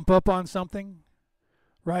jump up on something?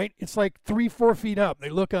 Right? It's like 3-4 feet up. They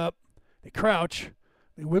look up, they crouch,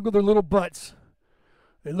 they wiggle their little butts,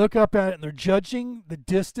 they look up at it, and they're judging the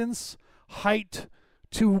distance, height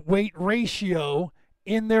to weight ratio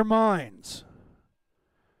in their minds.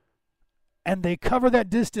 And they cover that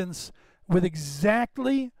distance with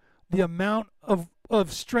exactly the amount of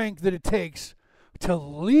strength that it takes to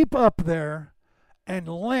leap up there and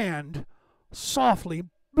land softly,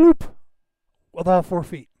 bloop, with all 4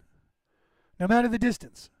 feet, no matter the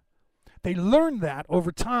distance. They learn that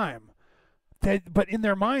over time. But in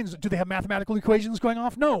their minds, do they have mathematical equations going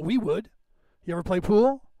off? No, we would. You ever play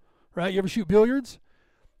pool? Right? You ever shoot billiards?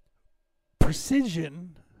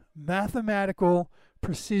 Precision, mathematical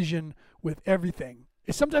precision with everything.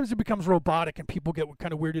 Sometimes it becomes robotic, and people get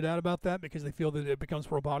kind of weirded out about that because they feel that it becomes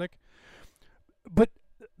robotic. But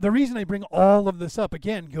the reason I bring all of this up,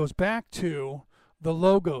 again, goes back to the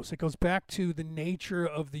logos. It goes back to the nature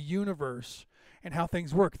of the universe and how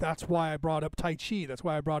things work. That's why I brought up Tai Chi. That's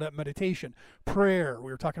why I brought up meditation. Prayer,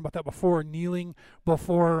 we were talking about that before, kneeling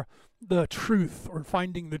before the truth, or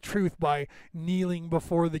finding the truth by kneeling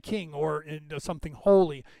before the king, or something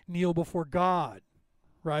holy. Kneel before God,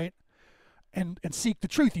 right? And seek the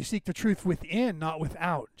truth. You seek the truth within, not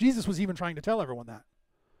without. Jesus was even trying to tell everyone that.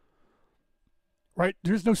 Right?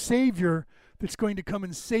 There's no savior that's going to come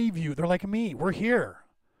and save you. They're like me. We're here.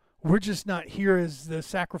 We're just not here as the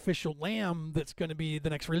sacrificial lamb that's going to be the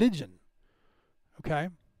next religion. Okay?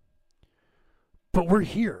 But we're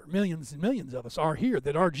here. Millions and millions of us are here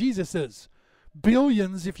that are Jesuses.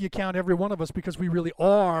 Billions if you count every one of us, because we really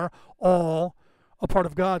are all a part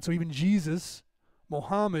of God. So even Jesus,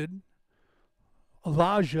 Muhammad,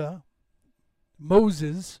 Elijah,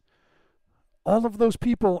 Moses, all of those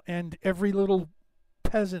people, and every little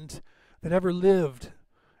peasant that ever lived,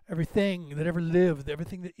 everything that ever lived,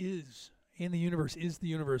 everything that is in the universe,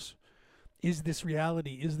 is this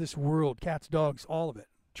reality, is this world, cats, dogs, all of it,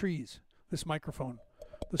 trees, this microphone,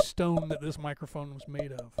 the stone that this microphone was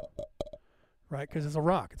made of, right? Because it's a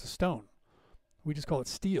rock, it's a stone. We just call it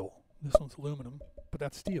steel. This one's aluminum, but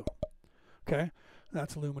that's steel. Okay,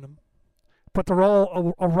 that's aluminum. But they're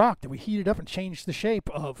all a rock that we heated up and changed the shape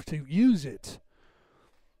of to use it.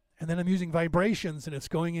 And then I'm using vibrations, and it's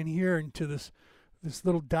going in here into this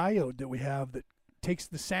little diode that we have that takes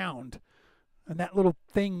the sound. And that little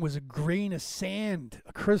thing was a grain of sand,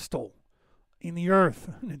 a crystal in the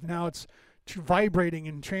earth. And now it's vibrating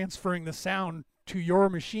and transferring the sound to your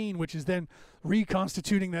machine, which is then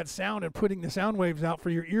reconstituting that sound and putting the sound waves out for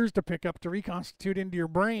your ears to pick up to reconstitute into your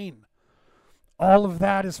brain. All of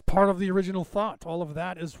that is part of the original thought. All of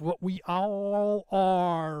that is what we all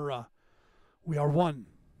are. We are one.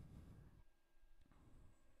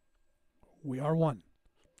 We are one.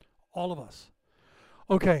 All of us.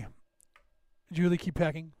 Okay. Julie, keep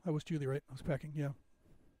packing. That was Julie, right? I was packing, yeah.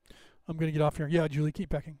 I'm going to get off here. Yeah, Julie, keep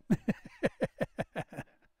packing.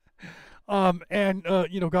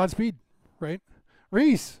 Godspeed, right?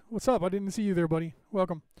 Reese, what's up? I didn't see you there, buddy.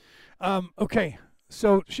 Welcome. Okay,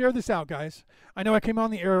 so share this out, guys. I know I came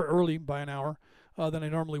on the air early by an hour than I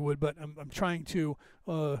normally would, but I'm trying to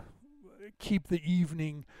keep the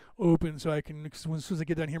evening open so I can, as soon as I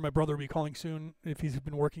get done here, my brother will be calling soon if he's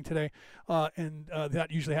been working today. That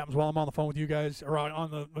usually happens while I'm on the phone with you guys or on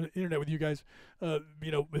the internet with you guys.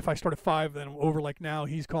 If I start at 5, then over like now,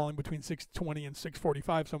 he's calling between 6:20 and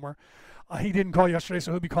 6:45 somewhere. He didn't call yesterday,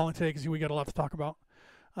 so he'll be calling today because we got a lot to talk about.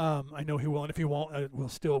 I know he will, and if he won't,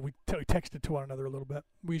 we texted to one another a little bit.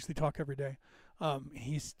 We usually talk every day.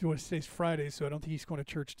 He's doing today's Friday, so I don't think he's going to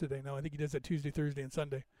church today. No, I think he does that Tuesday, Thursday, and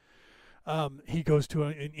Sunday. He goes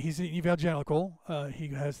to he's an evangelical. He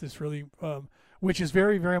has this really, which is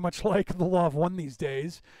very, very much like the Law of One these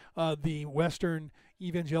days. The Western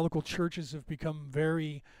evangelical churches have become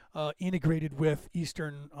very integrated with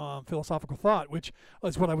Eastern philosophical thought, which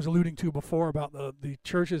is what I was alluding to before about the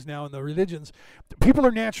churches now and the religions. People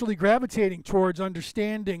are naturally gravitating towards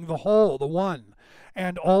understanding the whole, the one.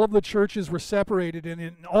 And all of the churches were separated, and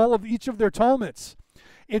in all of each of their Talmuds,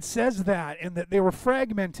 it says that, and that they were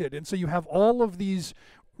fragmented. And so you have all of these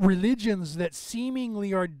religions that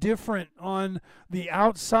seemingly are different on the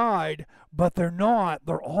outside, but they're not.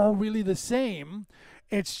 They're all really the same.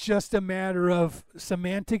 It's just a matter of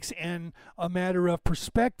semantics and a matter of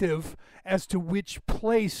perspective as to which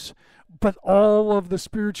place, but all of the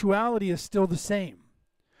spirituality is still the same.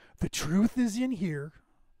 The truth is in here.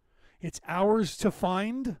 It's ours to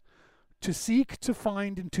find, to seek, to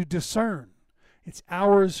find, and to discern. It's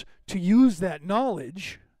ours to use that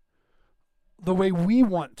knowledge the way we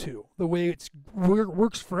want to, the way it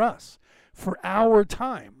works for us, for our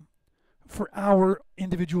time, for our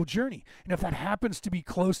individual journey. And if that happens to be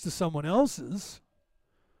close to someone else's,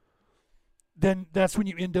 then that's when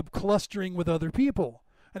you end up clustering with other people.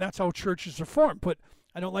 And that's how churches are formed. But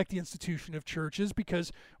I don't like the institution of churches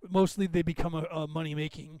because mostly they become a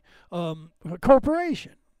money-making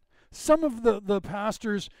corporation. Some of the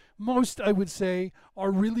pastors, most I would say,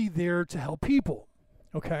 are really there to help people.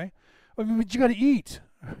 Okay, I mean, but you got to eat.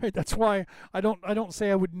 Right? That's why I don't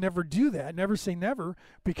say I would never do that. Never say never,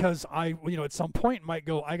 because at some point might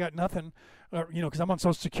go, I got nothing, because I'm on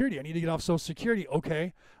Social Security. I need to get off Social Security.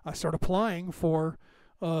 Okay, I start applying for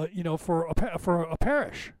a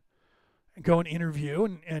parish. And go and interview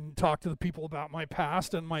and talk to the people about my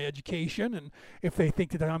past and my education, and if they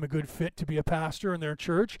think that I'm a good fit to be a pastor in their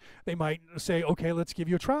church, they might say, okay, let's give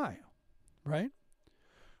you a try, right?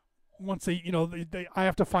 Once I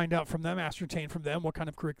have to find out from them, ascertain from them what kind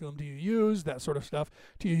of curriculum do you use, that sort of stuff.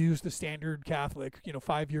 Do you use the standard Catholic,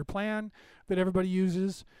 5-year plan that everybody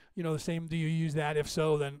uses? The same, do you use that? If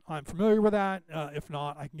so, then I'm familiar with that. If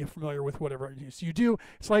not, I can get familiar with whatever it is you do.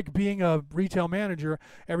 It's like being a retail manager.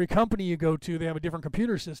 Every company you go to, they have a different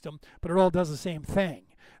computer system, but it all does the same thing.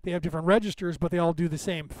 They have different registers, but they all do the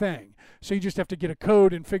same thing. So you just have to get a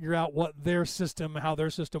code and figure out how their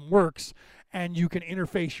system works, and you can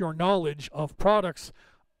interface your knowledge of products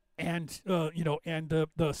and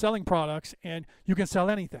the selling products, and you can sell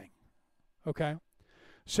anything. Okay?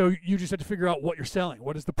 So you just have to figure out what you're selling.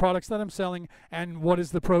 What is the products that I'm selling, and what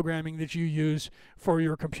is the programming that you use for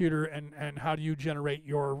your computer, and how do you generate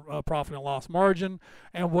your profit and loss margin,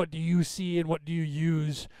 and what do you see and what do you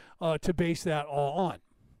use to base that all on.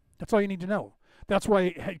 That's all you need to know. That's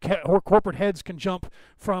why corporate heads can jump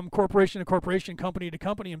from corporation to corporation, company to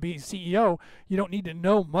company, and be CEO. You don't need to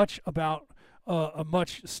know much about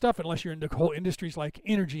much stuff unless you're into whole industries like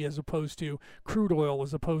energy, as opposed to crude oil,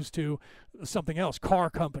 as opposed to something else,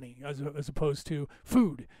 car company, as opposed to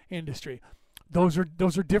food industry. Those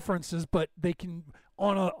are differences, but they can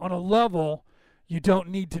on a level. You don't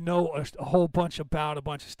need to know a whole bunch about a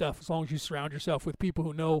bunch of stuff. As long as you surround yourself with people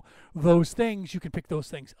who know those things, you can pick those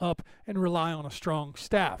things up and rely on a strong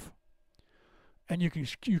staff. And you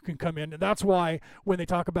can come in. And that's why when they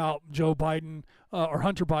talk about Joe Biden or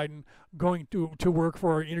Hunter Biden going to work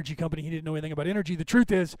for an energy company, he didn't know anything about energy. The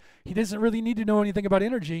truth is, he doesn't really need to know anything about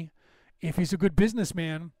energy If he's a good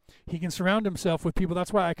businessman, he can surround himself with people.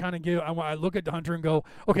 That's why I kind of I look at Hunter and go,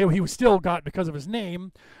 okay, well, he was still got, because of his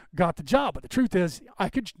name, got the job. But the truth is, I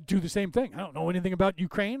could do the same thing. I don't know anything about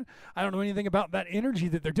Ukraine. I don't know anything about that energy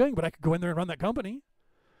that they're doing, but I could go in there and run that company.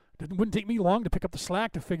 It wouldn't take me long to pick up the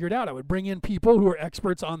slack to figure it out. I would bring in people who are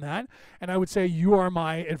experts on that, and I would say, you are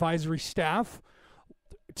my advisory staff.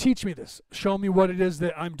 Teach me this. Show me what it is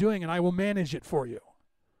that I'm doing, and I will manage it for you.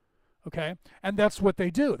 Okay? And that's what they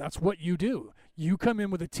do. That's what you do. You come in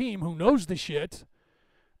with a team who knows the shit,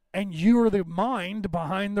 and you are the mind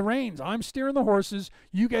behind the reins. I'm steering the horses.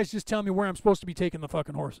 You guys just tell me where I'm supposed to be taking the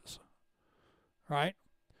fucking horses. Right?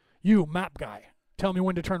 You, map guy. Tell me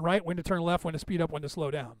when to turn right, when to turn left, when to speed up, when to slow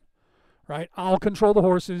down. Right? I'll control the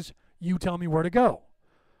horses. You tell me where to go.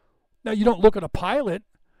 Now, you don't look at a pilot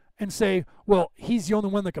and say, well, he's the only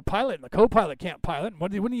one that can pilot, and the co-pilot can't pilot.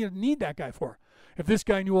 What do you need that guy for? If this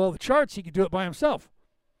guy knew all the charts, he could do it by himself.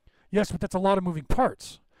 Yes, but that's a lot of moving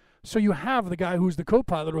parts. So you have the guy who's the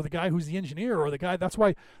co-pilot, or the guy who's the engineer, or the guy. That's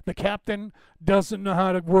why the captain doesn't know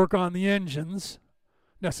how to work on the engines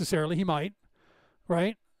necessarily. He might,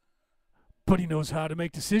 right? But he knows how to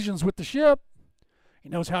make decisions with the ship. He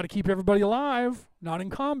knows how to keep everybody alive, not in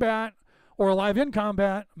combat, or alive in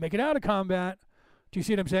combat, make it out of combat. Do you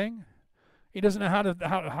see what I'm saying? He doesn't know how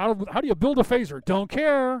do you build a phaser? Don't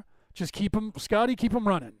care. Just keep him, Scotty, keep him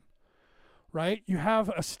running. Right? You have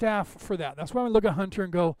a staff for that. That's why I look at Hunter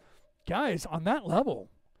and go, guys, on that level,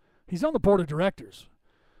 he's on the board of directors.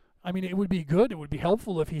 I mean, it would be good, it would be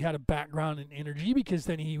helpful if he had a background in energy, because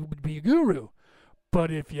then he would be a guru. But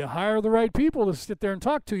if you hire the right people to sit there and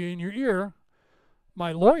talk to you in your ear,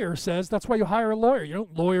 my lawyer says that's why you hire a lawyer. You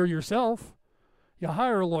don't lawyer yourself. You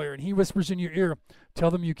hire a lawyer, and he whispers in your ear,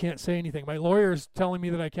 tell them you can't say anything. My lawyer is telling me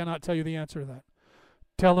that I cannot tell you the answer to that.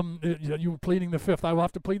 Tell them you were pleading the fifth. I will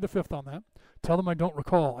have to plead the fifth on that. Tell them I don't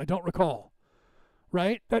recall. I don't recall.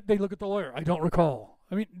 Right? That they look at the lawyer. I don't recall.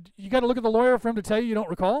 I mean, you got to look at the lawyer for him to tell you don't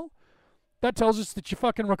recall? That tells us that you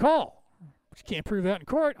fucking recall. But you can't prove that in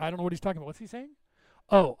court. I don't know what he's talking about. What's he saying?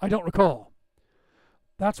 Oh, I don't recall.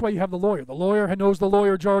 That's why you have the lawyer. The lawyer knows the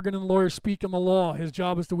lawyer jargon, and the lawyer speak in the law. His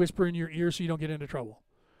job is to whisper in your ear so you don't get into trouble.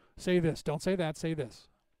 Say this. Don't say that. Say this.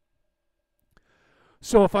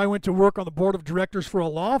 So if I went to work on the board of directors for a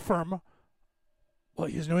law firm, well,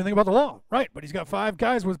 he doesn't know anything about the law. Right, but he's got 5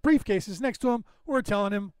 guys with briefcases next to him who are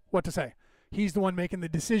telling him what to say. He's the one making the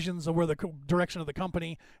decisions of where the direction of the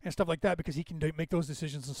company and stuff like that, because he can make those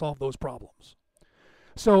decisions and solve those problems.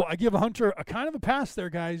 So I give Hunter a kind of a pass there,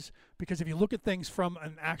 guys, because if you look at things from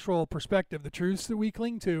an actual perspective, the truths that we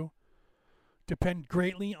cling to depend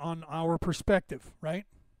greatly on our perspective, right?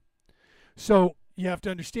 So you have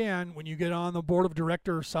to understand, when you get on the board of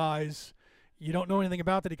director size, you don't know anything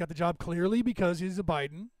about that. He got the job clearly because he's a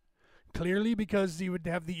Biden, clearly because he would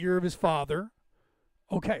have the ear of his father.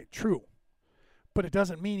 Okay, true. But it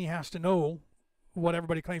doesn't mean he has to know what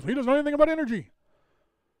everybody claims. He doesn't know anything about energy.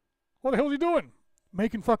 What the hell is he doing?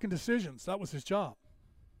 Making fucking decisions. That was his job.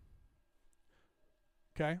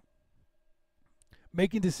 Okay?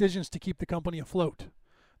 Making decisions to keep the company afloat.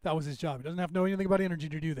 That was his job. He doesn't have to know anything about energy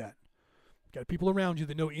to do that. Got people around you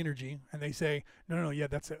that know energy, and they say, no, yeah,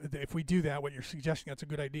 if we do that, what you're suggesting, that's a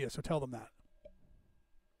good idea, so tell them that.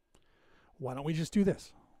 Why don't we just do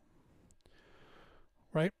this?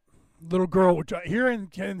 Right? Little girl, here in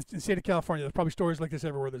the state of California, there's probably stories like this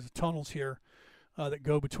everywhere. There's tunnels here that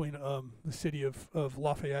go between the city of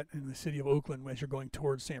Lafayette and the city of Oakland as you're going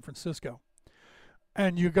towards San Francisco.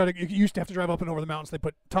 And you used to have to drive up and over the mountains. They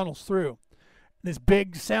put tunnels through. This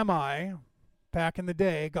big semi, back in the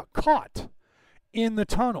day, got caught in the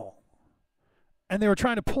tunnel, and they were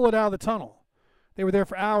trying to pull it out of the tunnel. They were there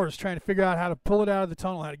for hours trying to figure out how to pull it out of the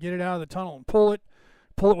tunnel, how to get it out of the tunnel and pull it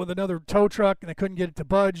with another tow truck, and they couldn't get it to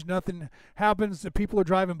budge. Nothing happens. The people are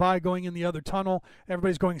driving by going in the other tunnel.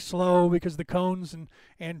 Everybody's going slow because of the cones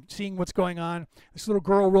and seeing what's going on. This little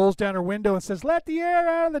girl rolls down her window and says, "Let the air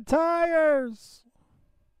out of the tires."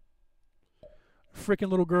 Freaking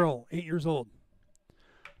little girl, 8 years old.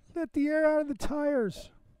 Let the air out of the tires.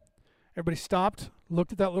 Everybody stopped,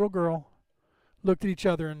 looked at that little girl, looked at each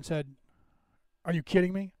other and said, "Are you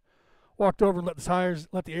kidding me?" Walked over and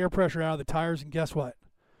let the air pressure out of the tires, and guess what?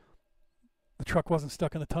 The truck wasn't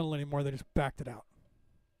stuck in the tunnel anymore. They just backed it out.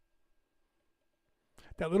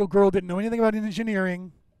 That little girl didn't know anything about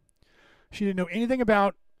engineering. She didn't know anything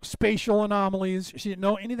about spatial anomalies. She didn't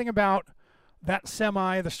know anything about that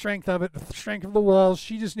semi, the strength of it, the strength of the walls.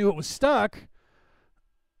 She just knew it was stuck.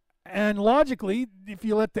 And logically, if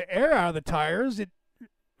you let the air out of the tires, it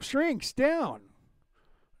shrinks down.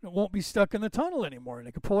 It won't be stuck in the tunnel anymore, and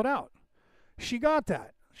they can pull it out. She got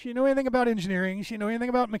that. She didn't know anything about engineering. She didn't know anything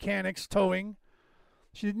about mechanics, towing.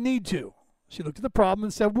 She didn't need to. She looked at the problem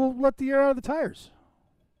and said, we'll let the air out of the tires.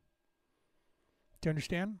 Do you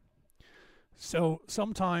understand? So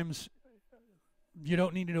sometimes you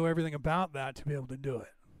don't need to know everything about that to be able to do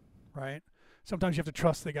it, right? Sometimes you have to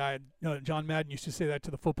trust the guy. John Madden used to say that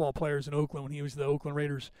to the football players in Oakland when he was the Oakland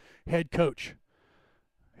Raiders head coach.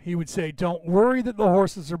 He would say, don't worry that the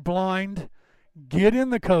horses are blind. Get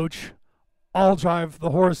in the coach. I'll drive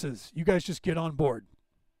the horses. You guys just get on board.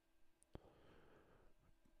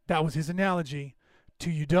 That was his analogy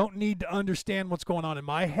to you don't need to understand what's going on in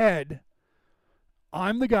my head.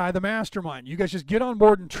 I'm the guy, the mastermind. You guys just get on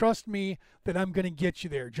board and trust me that I'm going to get you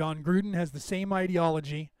there. John Gruden has the same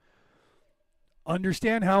ideology.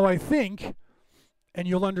 Understand how I think, and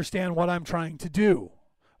you'll understand what I'm trying to do.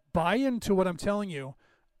 Buy into what I'm telling you,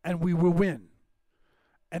 and we will win.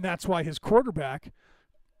 And that's why his quarterback,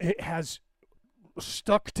 it has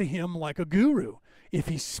stuck to him like a guru. If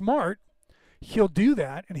he's smart, he'll do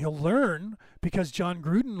that, and he'll learn, because John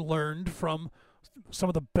Gruden learned from some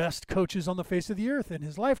of the best coaches on the face of the earth in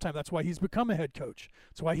his lifetime. That's why he's become a head coach.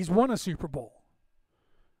 That's why he's won a Super Bowl.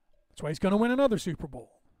 That's why he's going to win another Super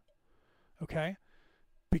Bowl. Okay?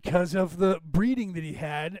 Because of the breeding that he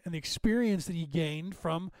had and the experience that he gained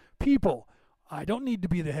from people. I don't need to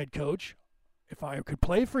be the head coach. If I could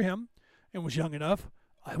play for him and was young enough,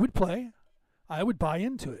 I would play. I would buy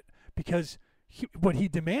into it. Because what he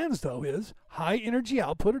demands, though, is high energy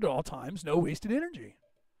output at all times, no wasted energy.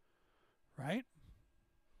 Right?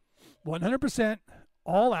 100%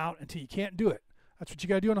 all out until you can't do it. That's what you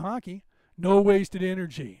got to do in hockey. No wasted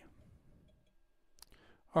energy.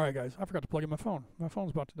 All right, guys. I forgot to plug in my phone. My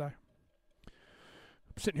phone's about to die.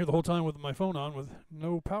 I'm sitting here the whole time with my phone on with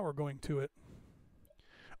no power going to it.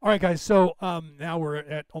 All right, guys. So now we're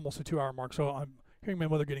at almost a 2-hour mark. So I'm hearing my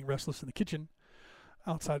mother getting restless in the kitchen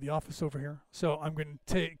outside the office over here. So I'm going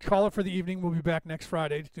to call it for the evening. We'll be back next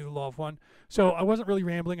Friday to do the Law of One. So I wasn't really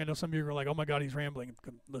rambling. I know some of you are like, oh my God, he's rambling.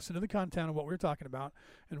 Listen to the content of what we were talking about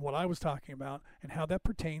and what I was talking about and how that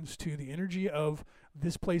pertains to the energy of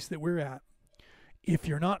this place that we're at. If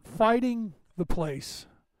you're not fighting the place,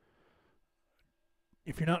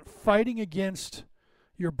 if you're not fighting against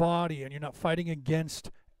your body and you're not fighting against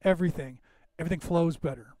everything, everything flows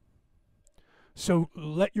better. So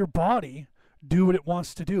let your body do what it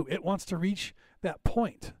wants to do. It wants to reach that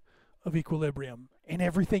point of equilibrium in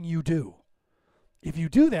everything you do. If you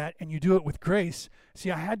do that and you do it with grace,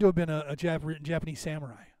 see, I had to have been a Japanese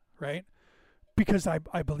samurai, right? Because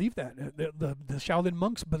I believe that. The Shaolin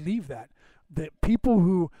monks believe that. That people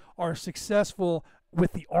who are successful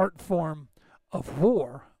with the art form of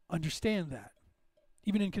war understand that.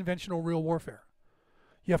 Even in conventional real warfare.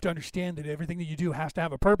 You have to understand that everything that you do has to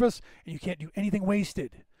have a purpose, and you can't do anything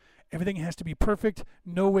wasted. Everything has to be perfect,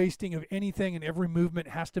 no wasting of anything, and every movement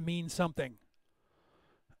has to mean something.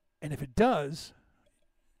 And if it does,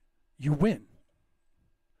 you win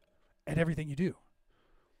at everything you do.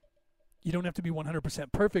 You don't have to be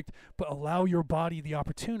 100% perfect, but allow your body the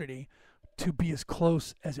opportunity to be as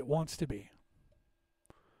close as it wants to be.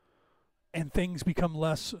 And things become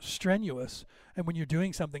less strenuous, and when you're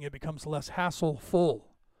doing something, it becomes less hassle-full.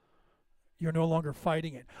 You're no longer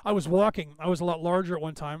fighting it. I was walking. I was a lot larger at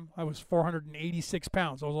one time. I was 486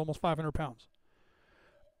 pounds. I was almost 500 pounds.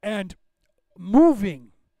 And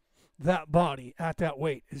moving that body at that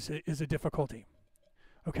weight is a difficulty.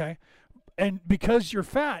 Okay? And because you're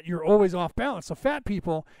fat, you're always off balance. So fat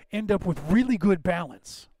people end up with really good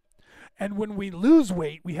balance. And when we lose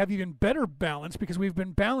weight, we have even better balance because we've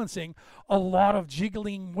been balancing a lot of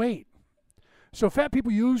jiggling weight. So fat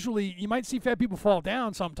people usually, you might see fat people fall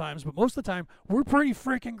down sometimes, but most of the time, we're pretty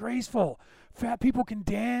freaking graceful. Fat people can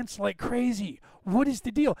dance like crazy. What is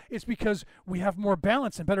the deal? It's because we have more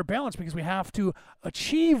balance and better balance because we have to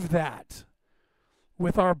achieve that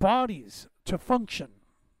with our bodies to function.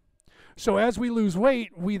 So as we lose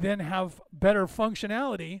weight, we then have better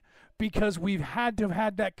functionality because we've had to have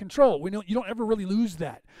had that control. You don't ever really lose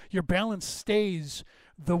that. Your balance stays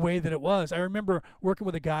the way that it was. I remember working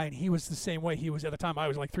with a guy, and he was the same way. He was, at the time, I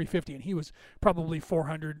was like 350, and he was probably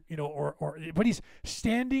 400, but he's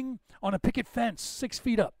standing on a picket fence 6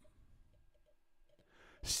 feet up,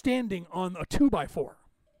 standing on a 2x4,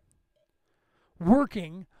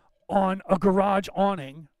 working on a garage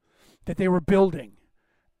awning that they were building.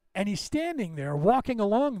 And he's standing there walking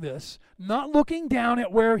along this, not looking down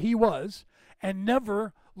at where he was, and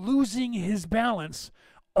never losing his balance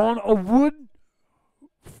on a wood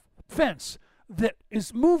fence that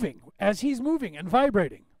is moving as he's moving and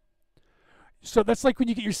vibrating. So that's like when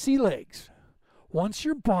you get your sea legs. Once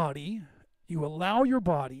you allow your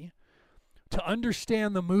body to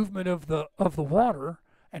understand the movement of the water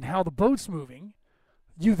and how the boat's moving,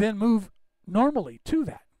 you then move normally to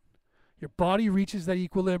that. Your body reaches that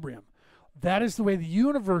equilibrium. That is the way the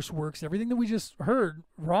universe works. Everything that we just heard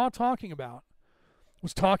Ra talking about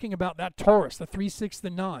was talking about that torus, the 3, 6, the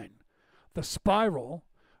 9, the spiral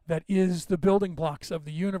that is the building blocks of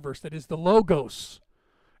the universe, that is the logos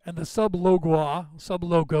and the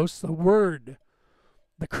sublogos, the word,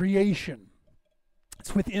 the creation.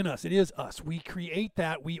 It's within us. It is us. We create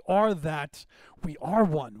that. We are that. We are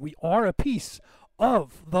one. We are a piece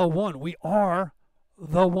of the one. We are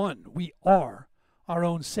the one. We are our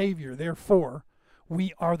own Savior. Therefore,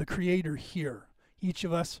 we are the creator here, each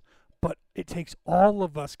of us, but it takes all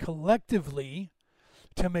of us collectively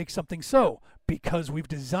to make something so, because we've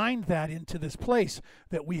designed that into this place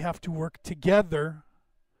that we have to work together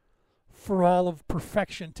for all of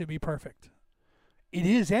perfection to be perfect. It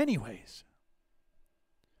is anyways.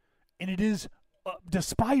 And it is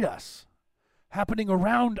despite us, happening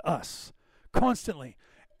around us constantly.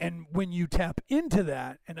 And when you tap into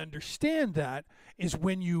that and understand that is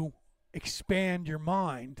when you expand your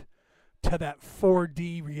mind to that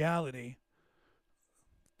 4D reality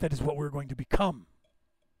that is what we're going to become.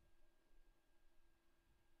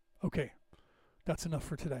 Okay, that's enough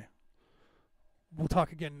for today. We'll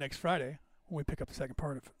talk again next Friday when we pick up the second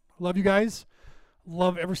part of it. Love you guys.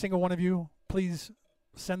 Love every single one of you. Please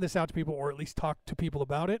send this out to people, or at least talk to people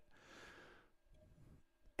about it.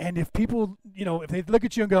 And if people, if they look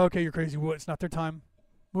at you and go, okay, you're crazy, well, it's not their time,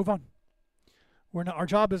 move on. Our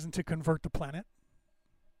job isn't to convert the planet.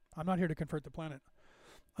 I'm not here to convert the planet.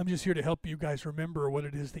 I'm just here to help you guys remember what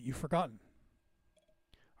it is that you've forgotten.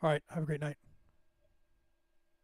 All right, have a great night.